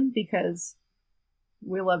again, because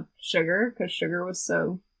we loved Sugar, because Sugar was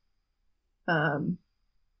so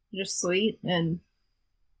just sweet, and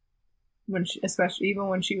when she, especially even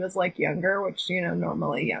when she was like younger, which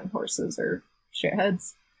normally young horses are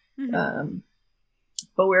shitheads, but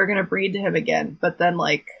we were gonna breed to him again. But then,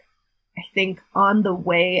 like, I think on the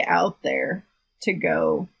way out there to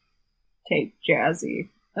go take Jazzy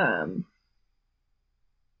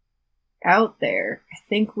out there, I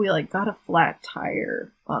think we like got a flat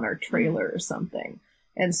tire on our trailer or something,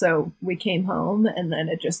 and so we came home, and then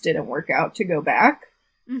it just didn't work out to go back,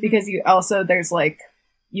 because there's like,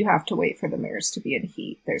 you have to wait for the mares to be in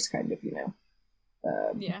heat. There's kind of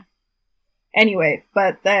yeah. Anyway,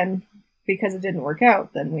 but then because it didn't work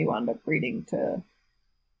out, then we wound up breeding to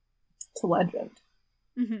Legend.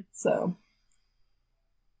 So,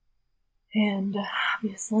 and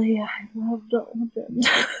obviously I loved Legend.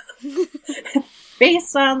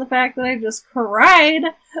 Based on the fact that I just cried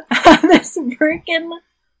on this freaking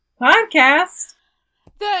podcast.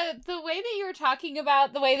 The way that you were talking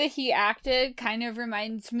about the way that he acted kind of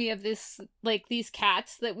reminds me of these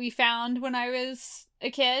cats that we found when I was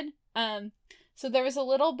a kid. So there was a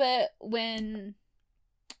little bit when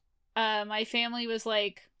my family was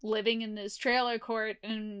like living in this trailer court,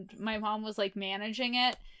 and my mom was like managing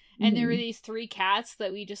it, and there were these 3 cats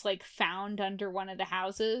that we just like found under one of the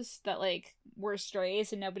houses that like were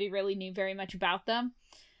strays, and nobody really knew very much about them.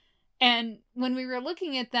 And when we were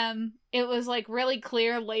looking at them, it was like really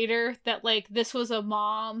clear later that like this was a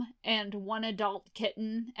mom and 1 adult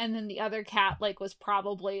kitten, and then the other cat like was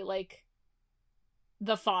probably like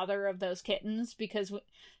the father of those kittens, because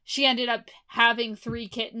she ended up having 3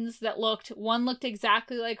 kittens that one looked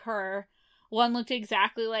exactly like her, one looked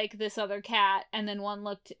exactly like this other cat, and then one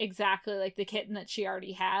looked exactly like the kitten that she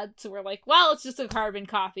already had. So we're like, well, it's just a carbon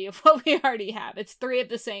copy of what we already have. It's 3 of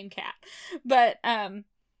the same cat. But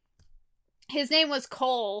his name was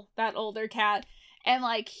Cole, that older cat, and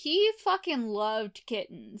like he fucking loved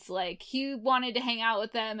kittens. Like he wanted to hang out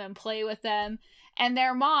with them and play with them. And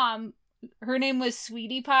their mom, her name was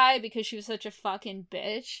Sweetie Pie because she was such a fucking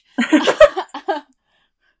bitch.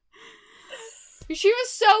 She was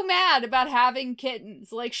so mad about having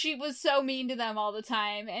kittens. Like, she was so mean to them all the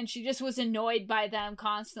time, and she just was annoyed by them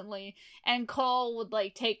constantly. And Cole would,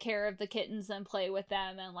 like, take care of the kittens and play with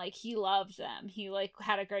them, and, like, he loved them. He, like,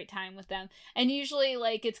 had a great time with them. And usually,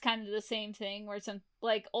 like, it's kind of the same thing where some,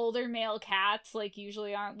 like, older male cats, like,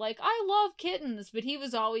 usually aren't like, I love kittens, but he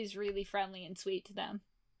was always really friendly and sweet to them.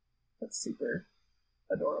 That's super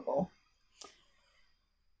adorable.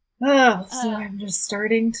 Oh, so I'm just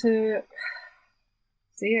starting to...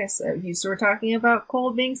 See, I said you were talking about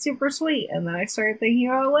Cole being super sweet, and then I started thinking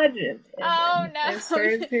about Legend. And oh, then no. I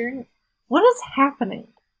started hearing... What is happening?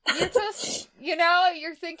 You're just,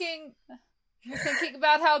 you're thinking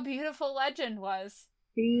about how beautiful Legend was.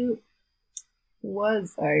 He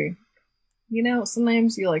was.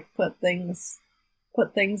 Sometimes you like put things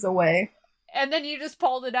away. And then you just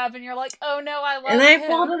pulled it up and you're like, oh no, I love And I him.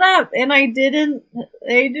 pulled it up and I didn't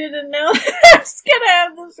know that I was gonna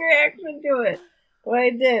have this reaction to it. But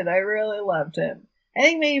I did. I really loved him. I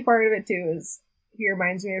think maybe part of it too is he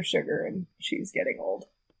reminds me of Sugar and she's getting old.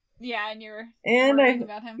 Yeah, and you're worried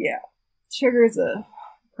about him. Yeah. Sugar's a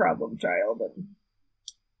problem child and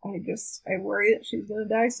I worry that she's gonna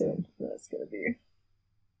die soon. That's gonna be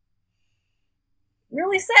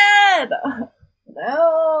really sad.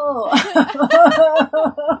 No.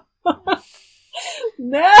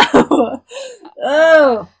 No.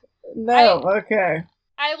 Oh. No. Okay.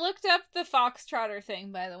 I looked up the Foxtrotter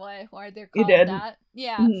thing, by the way, why they're You called did? that.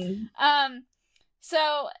 Yeah. Mm-hmm.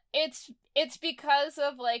 So it's because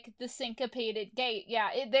of like the syncopated gait. Yeah,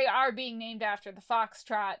 they are being named after the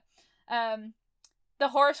foxtrot. The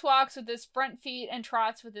horse walks with his front feet and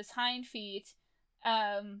trots with his hind feet,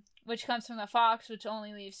 which comes from the fox, which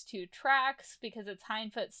only leaves 2 tracks because its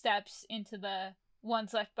hind foot steps into the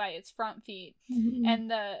ones left by its front feet.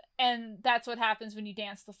 Mm-hmm. And that's what happens when you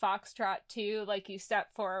dance the foxtrot too, like you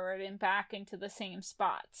step forward and back into the same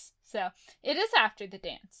spots. So it is after the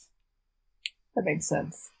dance. That makes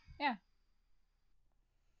sense. Yeah.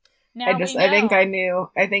 Now I think I knew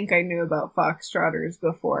about foxtrotters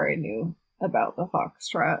before I knew about the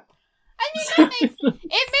foxtrot. I mean,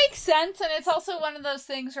 it makes sense, and it's also one of those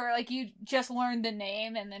things where, like, you just learned the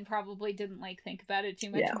name and then probably didn't, like, think about it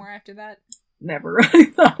too much more after that. Never really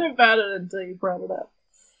thought about it until you brought it up.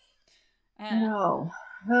 No.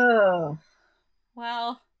 Oh.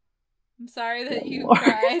 Well, I'm sorry that you Lord.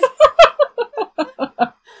 cried.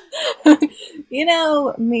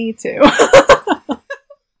 Me too.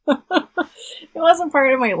 It wasn't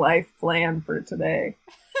part of my life plan for today.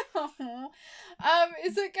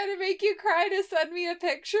 Is it gonna make you cry to send me a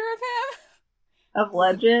picture of him? Of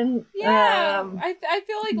Legend? Yeah. I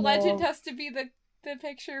feel like no. Legend has to be the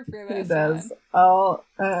picture for this. It does. one. I'll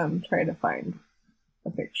try to find a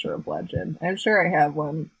picture of Legend. I'm sure I have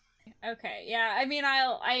one. Okay, yeah. I mean,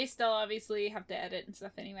 I still obviously have to edit and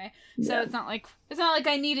stuff anyway, so Yeah. it's not like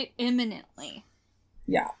I need it imminently.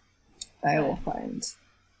 Yeah, I will find.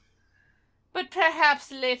 But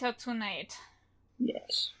perhaps later tonight.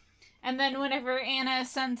 Yes. And then whenever Anna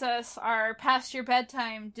sends us our past your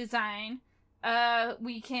bedtime design,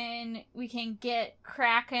 we can get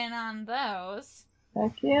cracking on those.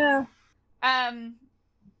 Heck yeah.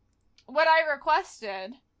 What I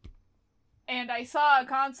requested, and I saw a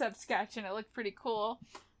concept sketch and it looked pretty cool,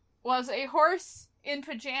 was a horse in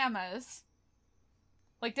pajamas,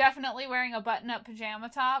 like definitely wearing a button-up pajama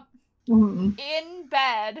top, Mm-hmm. in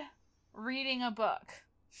bed, reading a book.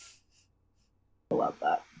 I love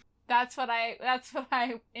that. That's what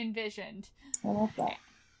I envisioned. I love that.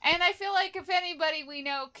 And I feel like if anybody we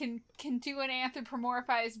know can do an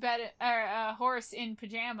anthropomorphized horse in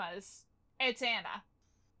pajamas, it's Anna.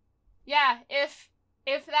 Yeah, if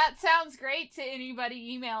that sounds great to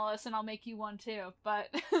anybody, email us and I'll make you one too. But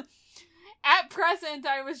at present,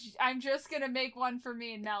 I'm just gonna make one for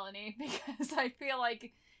me and Melanie because I feel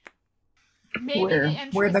like maybe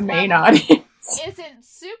we're the main level audience. isn't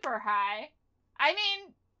super high. I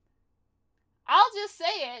mean, I'll just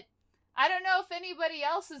say it. I don't know if anybody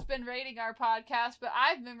else has been rating our podcast, but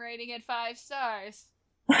I've been rating it 5 stars.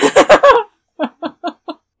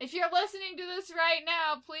 If you're listening to this right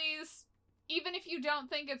now, please, even if you don't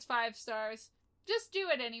think it's 5 stars, just do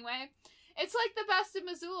it anyway. It's like the Best of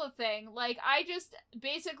Missoula thing. Like, I just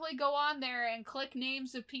basically go on there and click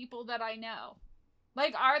names of people that I know.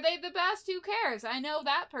 Like, are they the best? Who cares? I know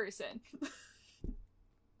that person.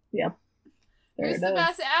 Yep. There Who's it the is.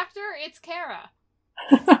 best actor? It's Kara.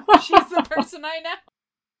 She's the person I know.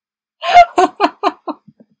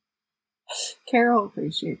 Carol,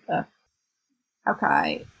 appreciate that.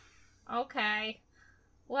 Okay. Okay.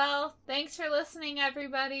 Well, thanks for listening,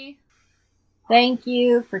 everybody. Thank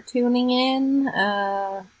you for tuning in.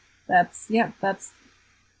 That's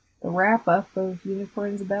the wrap up of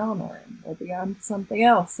Unicorns of Balinor. We'll be on to something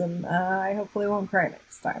else, and I hopefully won't cry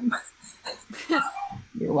next time.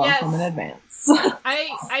 You're welcome in advance.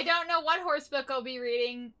 I don't know what horse book I'll be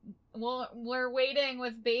reading. We're waiting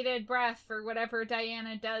with bated breath for whatever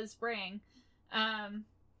Diana does bring.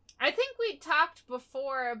 I think we talked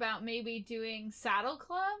before about maybe doing Saddle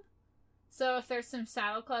Club. So if there's some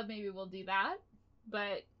Saddle Club, maybe we'll do that.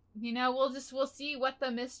 But we'll see what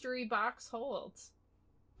the mystery box holds.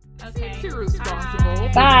 Okay. Seems irresponsible.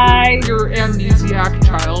 Bye. Your amnesiac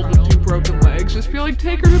child with 2 broken legs. Just be like,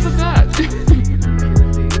 take her to the vet.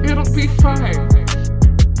 It'll be fine.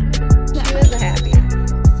 She was a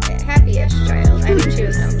happy-ish child. I think she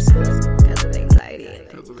was homeschooled because of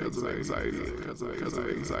anxiety. Because of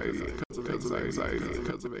anxiety.